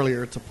y'all eaten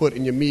earlier, to put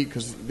in your meat,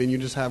 because then you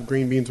just have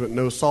green beans with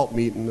no salt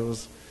meat, and it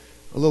was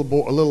a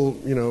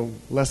little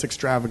less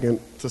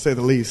extravagant, to say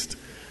the least.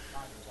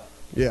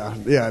 Yeah.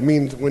 It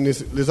means when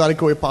Les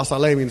haricots et pas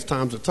salés means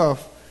times are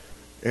tough.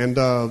 And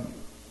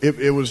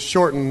it was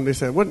shortened. They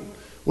said, what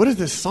is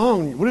this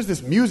song? What is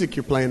this music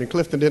you're playing? And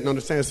Clifton didn't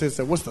understand. So he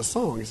said, what's the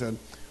song? He said,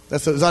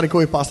 that's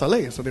Zydeco et pas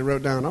salés. So they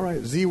wrote down, all right,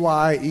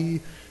 Zydeco,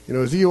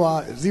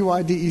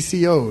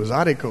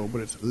 Zydeco,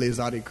 but it's Les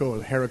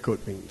haricots,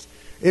 haricot means.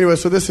 Anyway,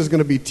 so this is going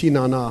to be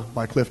Tinana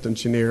by Clifton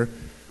Chenier.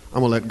 I'm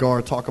going to let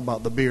Gar talk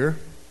about the beer.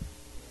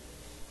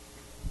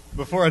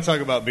 Before I talk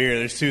about beer,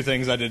 there's two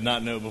things I did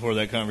not know before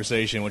that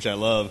conversation, which I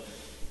love.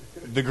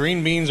 The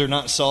green beans are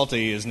not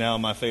salty is now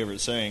my favorite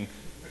saying.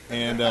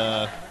 And,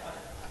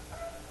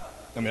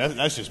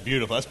 that's just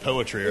beautiful. That's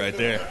poetry right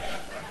there.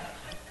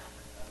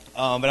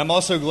 But I'm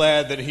also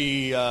glad that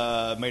he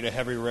made a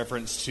heavy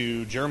reference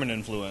to German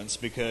influence,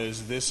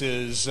 because this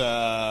is,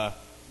 from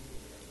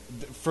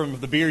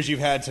the beers you've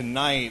had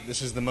tonight,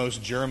 this is the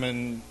most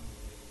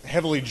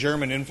heavily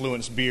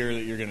German-influenced beer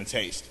that you're going to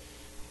taste.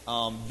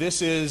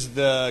 This is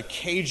the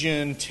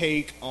Cajun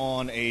take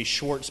on a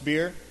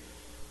Schwarzbier,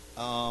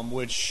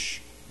 which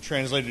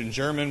translated in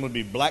German would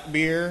be black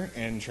beer,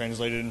 and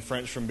translated in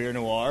French from beer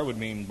noir would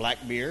mean black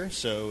beer,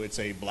 so it's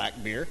a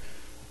black beer,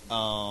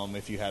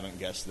 if you haven't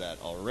guessed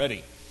that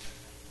already.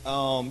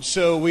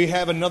 So we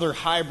have another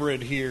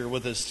hybrid here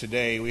with us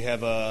today. We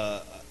have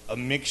a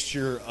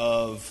mixture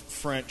of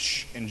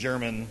French and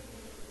German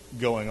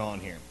going on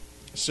here.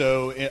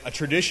 So a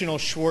traditional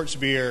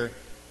Schwarzbier,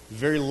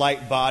 very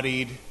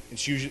light-bodied.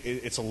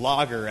 It's a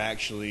lager,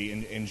 actually,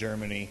 in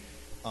Germany.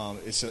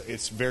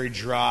 It's very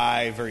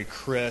dry, very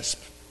crisp,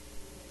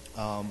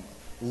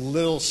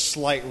 little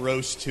slight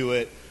roast to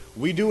it.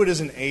 We do it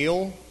as an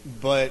ale,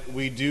 but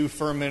we do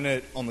ferment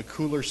it on the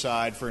cooler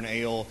side for an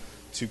ale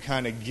to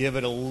kind of give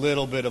it a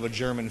little bit of a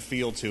German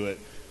feel to it.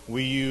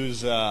 We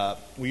use a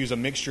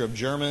mixture of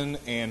German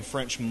and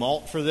French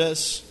malt for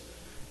this,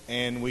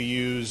 and we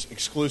use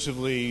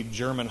exclusively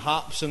German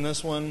hops in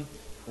this one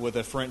with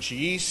a French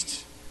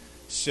yeast.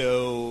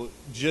 So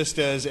just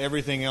as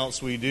everything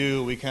else we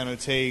do, we kind of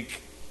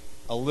take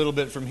a little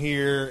bit from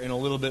here and a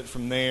little bit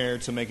from there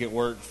to make it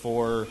work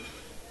for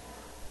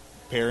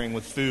pairing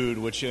with food,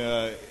 which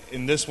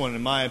in this one,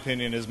 in my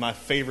opinion, is my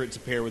favorite to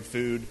pair with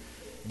food.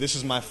 This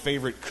is my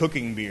favorite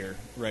cooking beer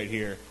right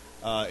here.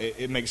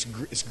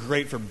 It's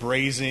great for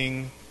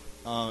braising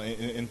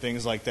and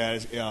things like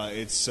that.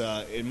 It's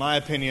in my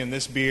opinion,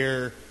 this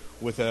beer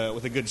with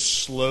a good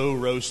slow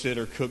roasted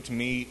or cooked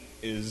meat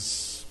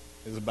is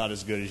about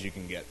as good as you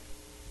can get.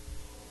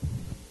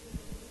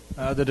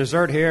 The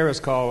dessert here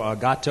is called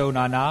Gâteau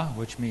Nana,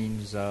 which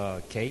means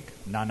cake.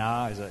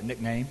 Nana is a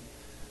nickname.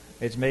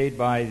 It's made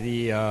by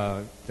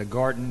the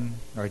garden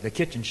or the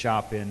kitchen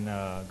shop in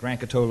Grand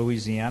Coteau,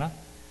 Louisiana.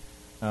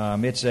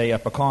 It's a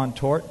pecan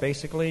tort,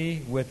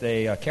 basically, with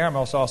a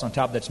caramel sauce on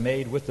top that's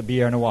made with the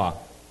Bière Noire.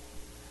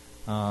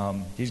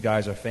 These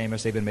guys are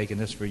famous. They've been making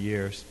this for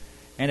years.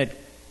 And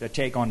they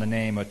take on the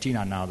name of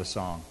Tina Now, the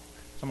song.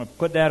 So I'm going to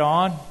put that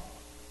on,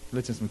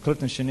 listen to some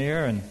Clifton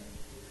Chenier, and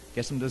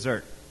get some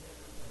dessert.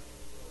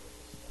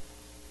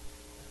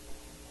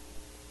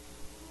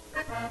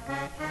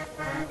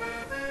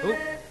 Oop.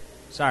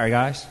 Sorry,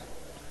 guys.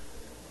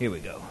 Here we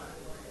go.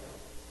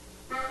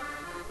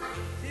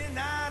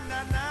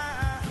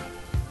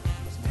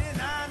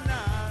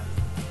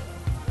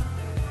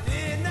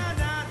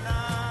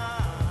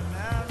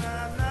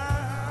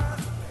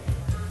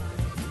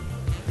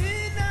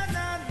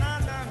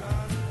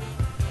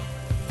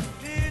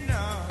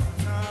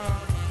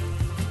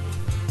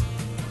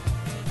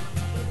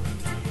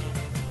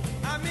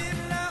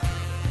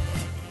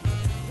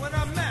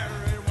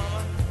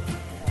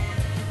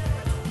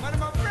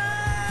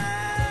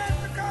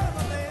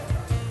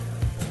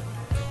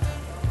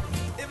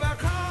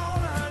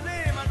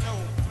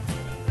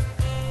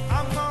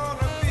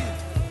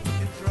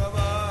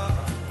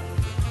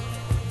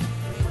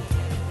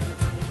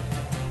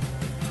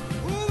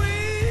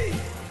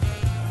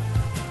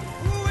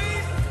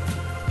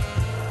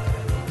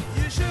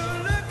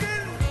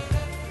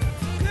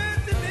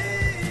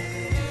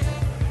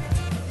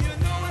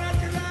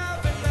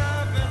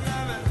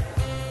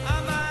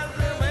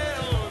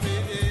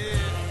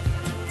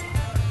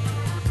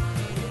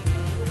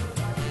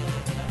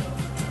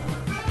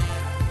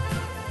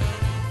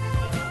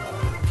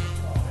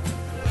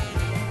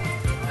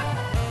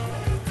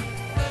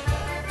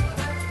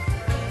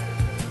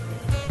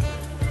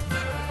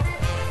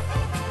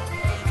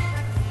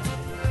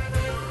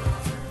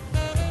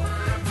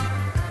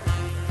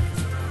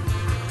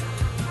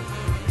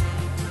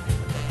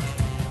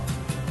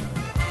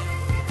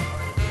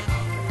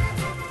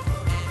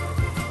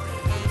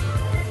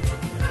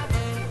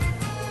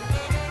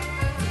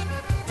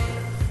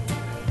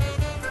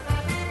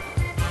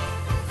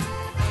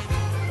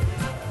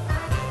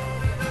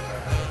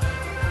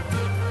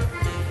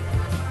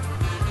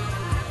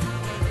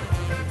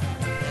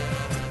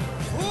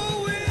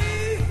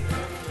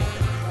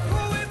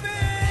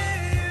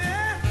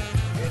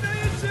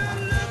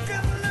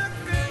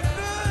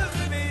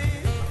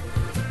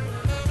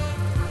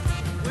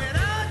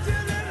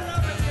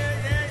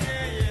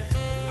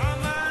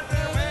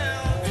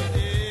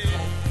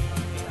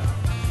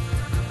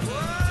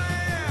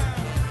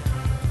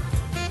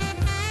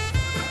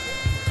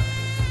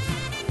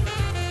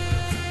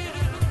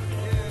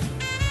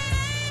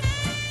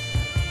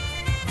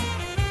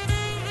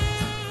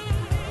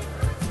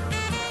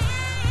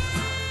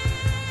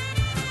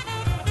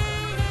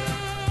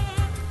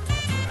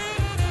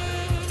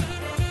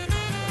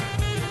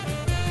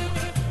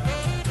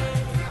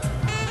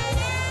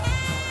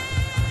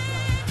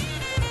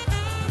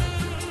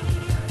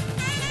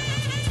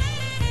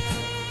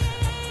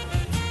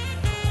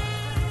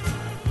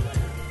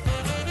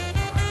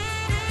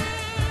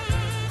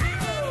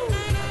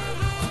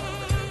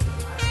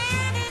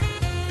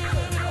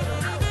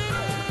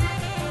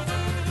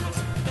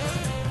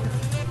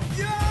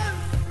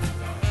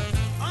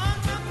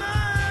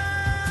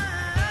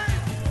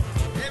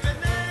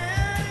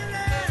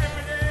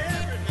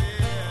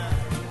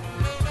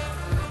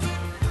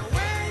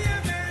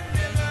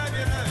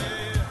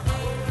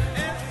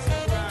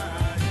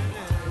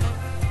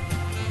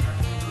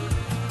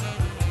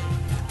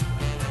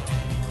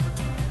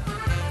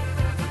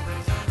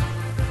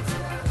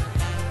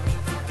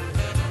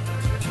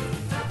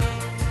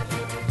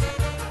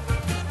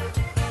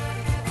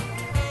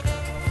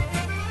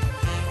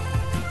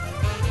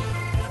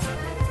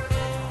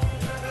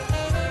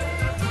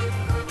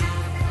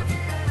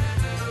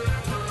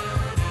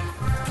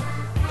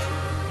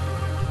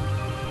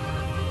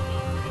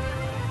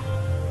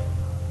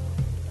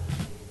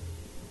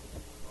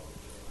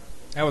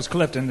 That was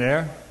Clifton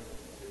there.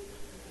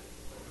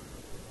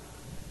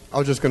 I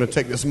was just going to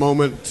take this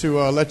moment to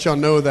let y'all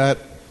know that,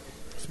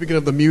 speaking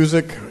of the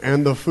music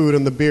and the food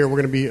and the beer,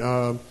 we're going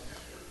to be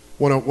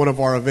one of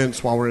our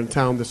events while we're in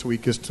town this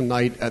week is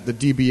tonight at the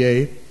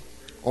DBA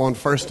on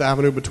 1st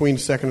Avenue between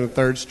 2nd and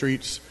 3rd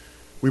Streets.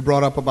 We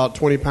brought up about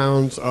 20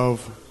 pounds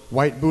of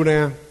white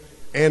Boudin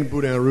and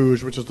Boudin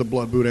Rouge, which is the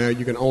blood Boudin.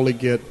 You can only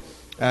get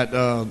at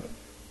a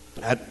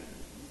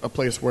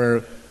place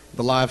where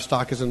the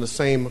livestock is in the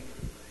same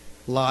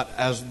lot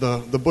as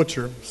the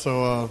butcher.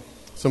 So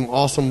some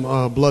awesome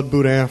blood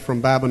Boudin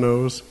from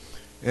Babineau's.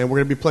 And we're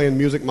going to be playing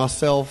music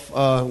myself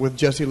with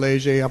Jesse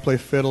Leger. I play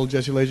fiddle.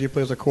 Jesse Leger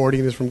plays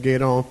accordion. He's from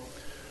Gaydon.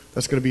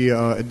 That's going to be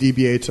a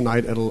DBA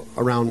tonight at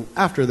around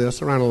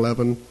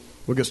 11.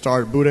 We'll get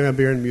started. Boudin,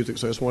 beer, and music.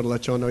 So I just wanted to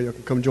let y'all know you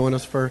can come join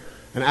us for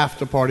an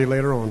after party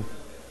later on.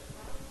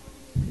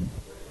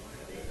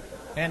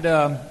 And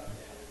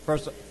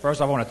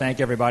first I want to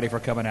thank everybody for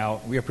coming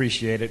out. We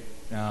appreciate it.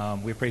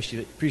 We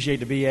appreciate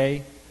the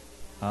BA.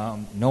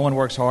 No one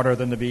works harder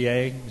than the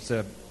BA.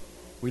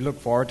 We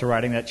look forward to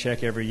writing that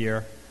check every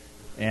year.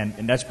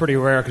 And that's pretty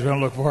rare because we don't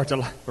look forward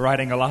to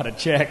writing a lot of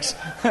checks.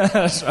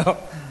 So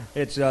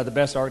it's the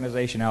best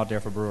organization out there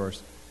for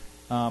brewers.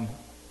 Well,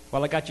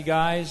 I got you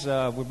guys.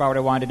 We're about ready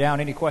to wind it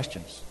down. Any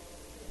questions?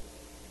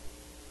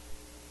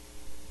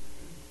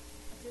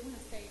 I do want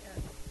to say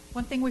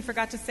one thing we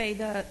forgot to say.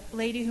 The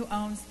lady who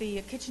owns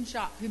the kitchen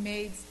shop who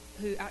made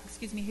the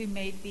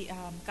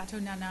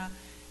Gâteau Nana,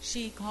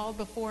 she called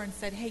before and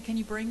said, "Hey, can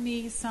you bring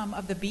me some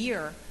of the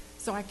beer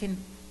so I can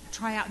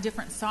try out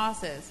different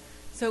sauces?"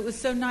 So it was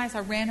so nice. I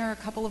ran her a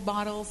couple of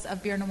bottles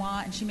of Beer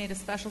Noir, and she made a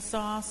special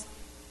sauce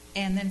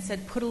and then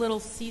said, put a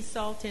little sea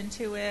salt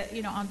into it,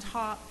 on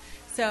top.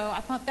 So I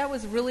thought that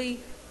was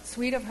really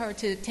sweet of her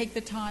to take the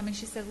time. And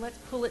she said, let's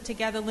pull it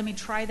together. Let me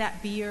try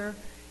that beer.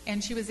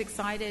 And she was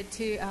excited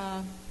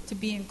to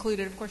be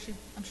included. Of course,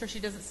 I'm sure she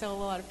doesn't sell a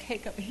lot of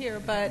cake up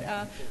here, but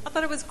I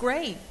thought it was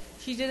great.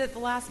 She did it at the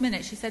last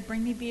minute. She said,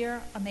 bring me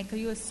beer. I'll make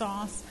you a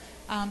sauce.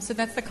 So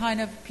that's the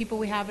kind of people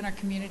we have in our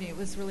community. It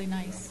was really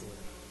nice.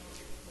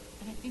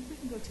 And I think we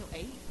can go till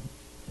 8.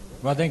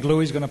 Well, I think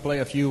Louis is going to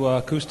play a few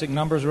acoustic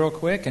numbers real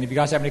quick. And if you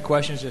guys have any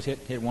questions, just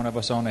hit one of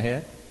us on the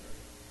head,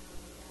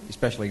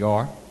 especially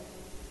Gar.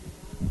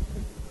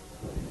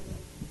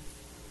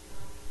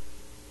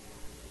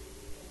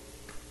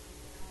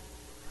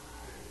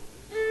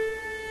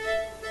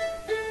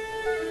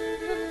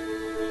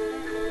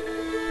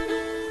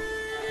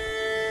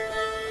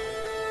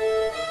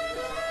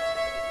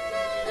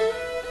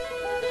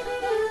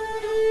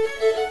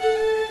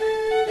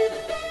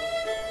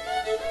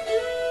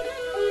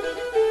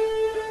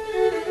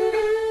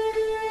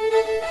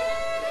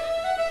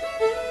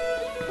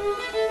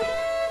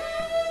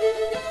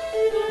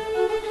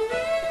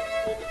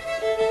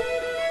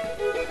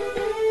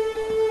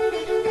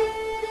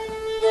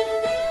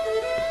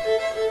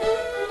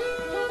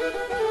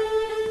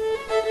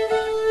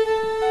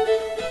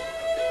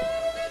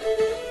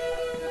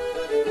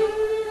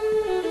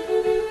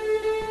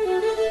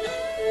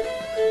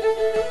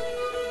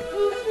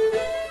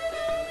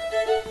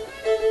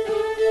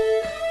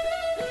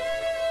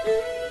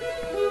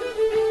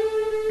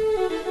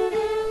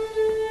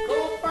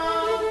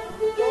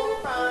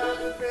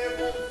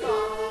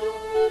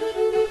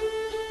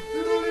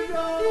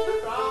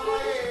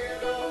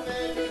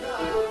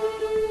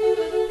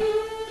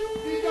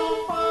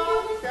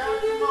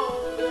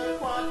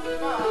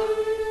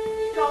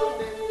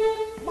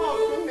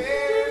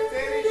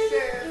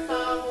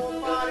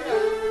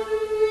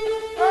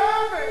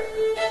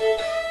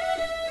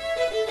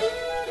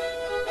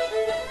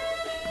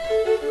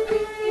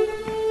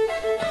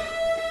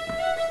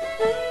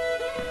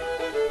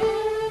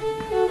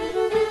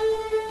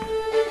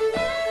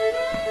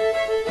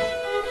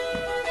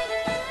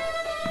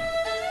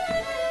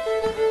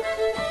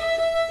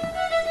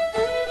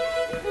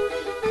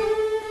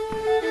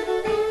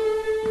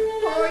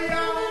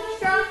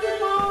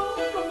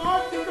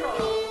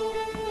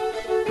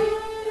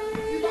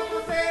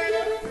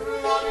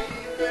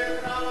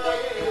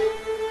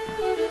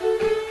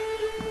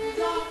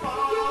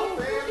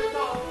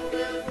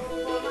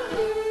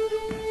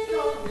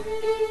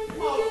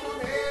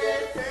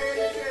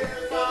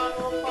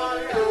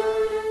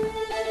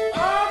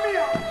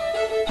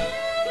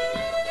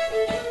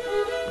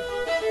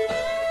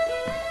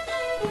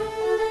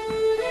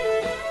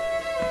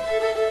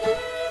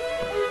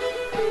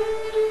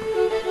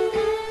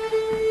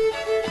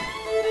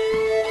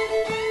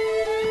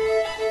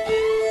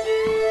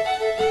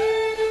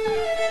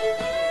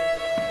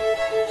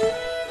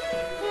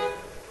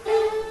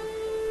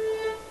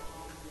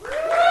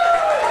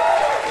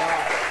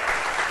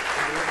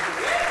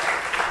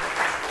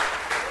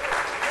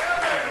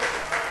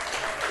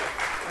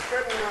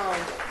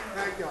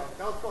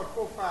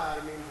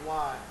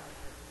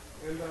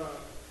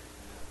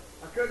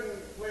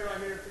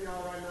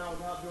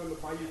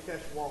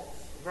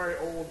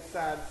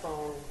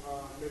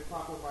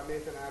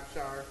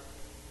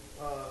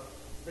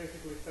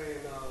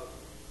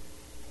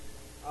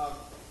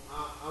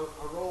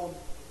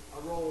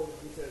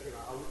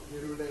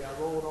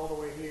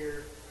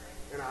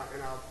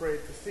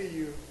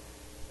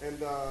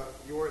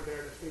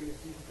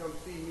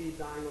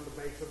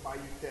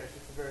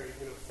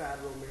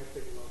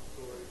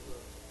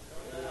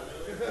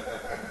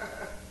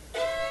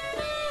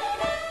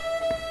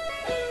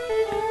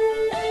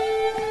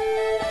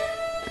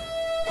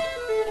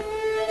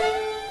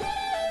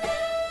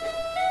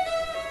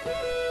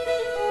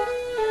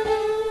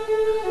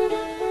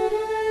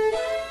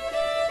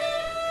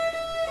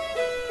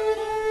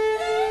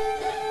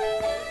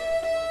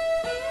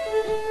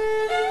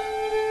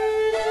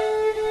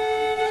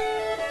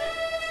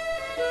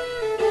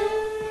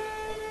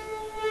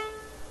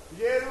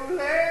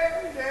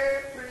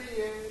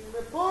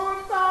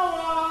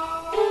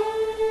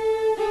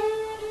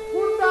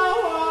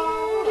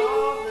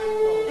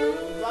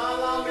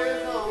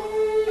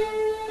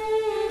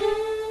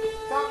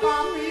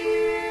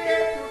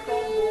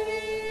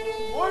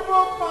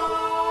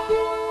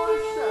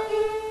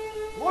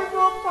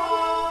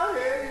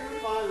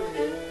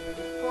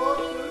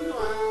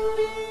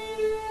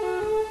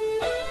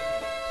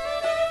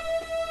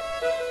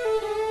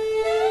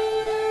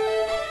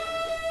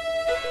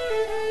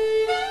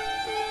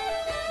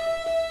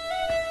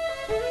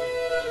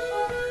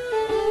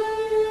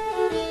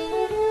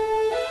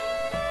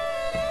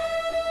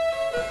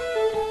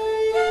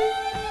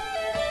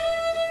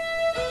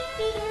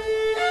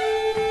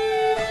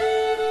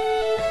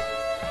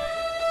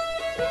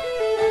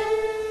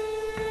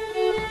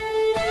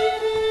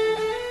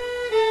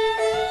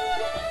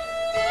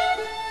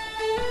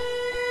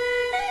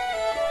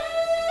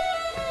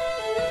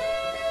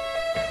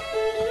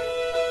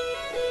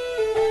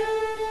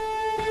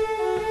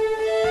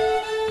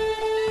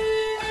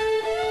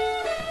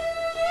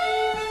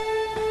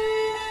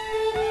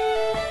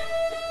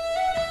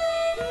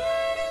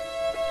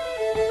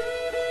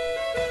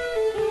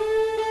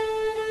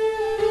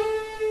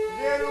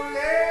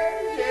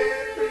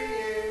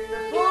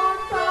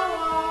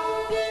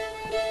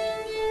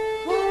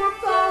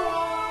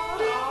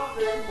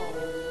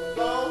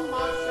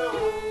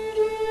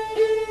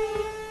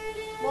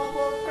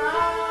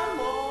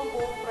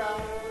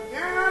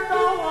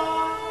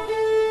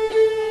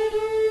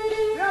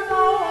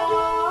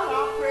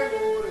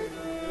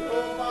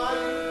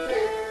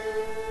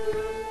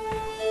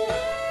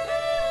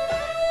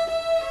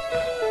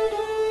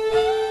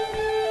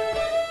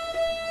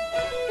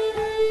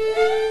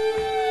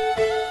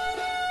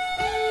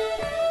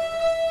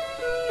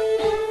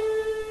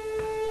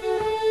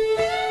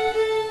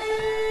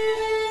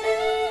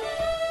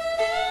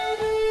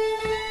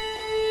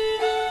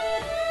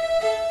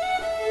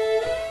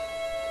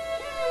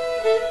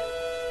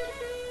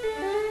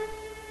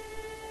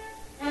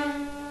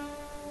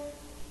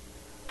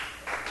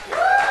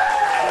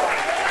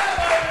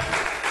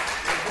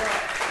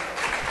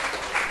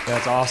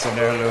 That's awesome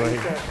there, Louis.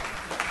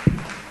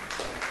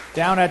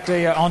 Down at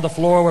the on the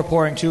floor, we're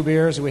pouring 2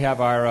 beers. We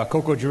have our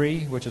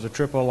Cocodrie, which is a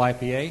triple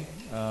IPA.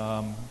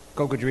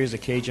 Cocodrie is a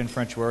Cajun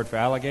French word for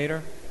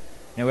alligator.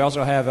 And we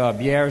also have a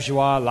Bière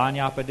Joie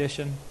Lagniappe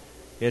edition.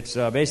 It's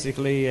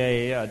basically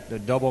a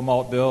double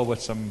malt bill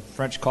with some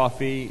French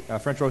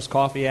roast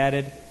coffee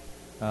added,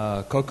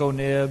 cocoa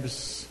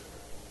nibs.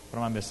 What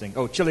am I missing?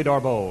 Oh, chili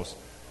d'arbos.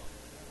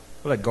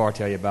 We'll let Gar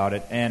tell you about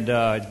it. And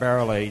it's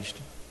barrel aged.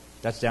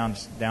 That's down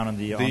on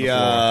the floor.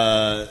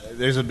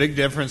 There's a big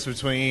difference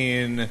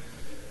between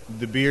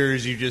the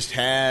beers you just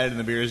had and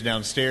the beers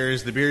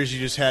downstairs. The beers you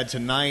just had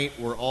tonight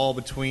were all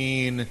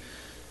between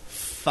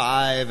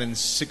 5 and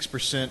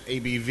 6%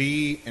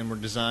 ABV and were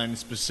designed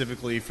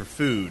specifically for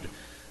food.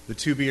 The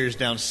 2 beers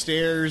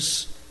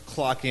downstairs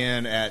clock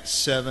in at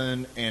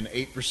 7 and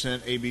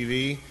 8%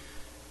 ABV,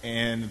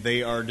 and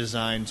they are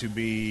designed to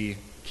be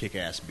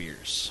kick-ass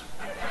beers.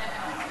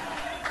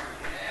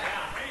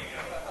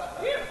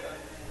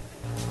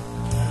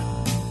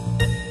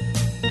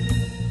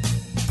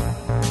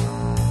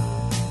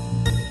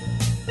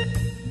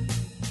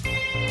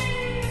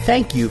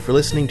 Thank you for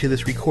listening to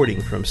this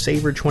recording from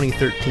Savor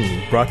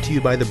 2013, brought to you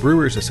by the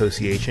Brewers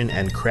Association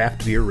and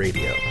Craft Beer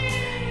Radio.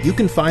 You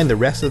can find the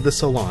rest of the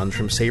salons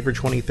from Savor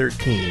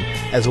 2013,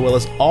 as well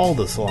as all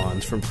the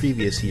salons from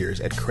previous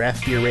years at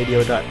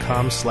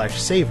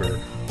craftbeerradio.com/savor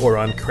or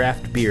on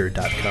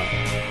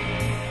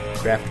craftbeer.com.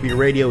 Craft Beer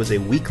Radio is a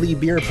weekly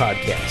beer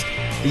podcast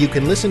that you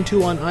can listen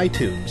to on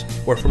iTunes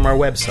or from our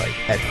website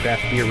at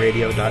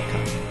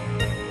craftbeerradio.com.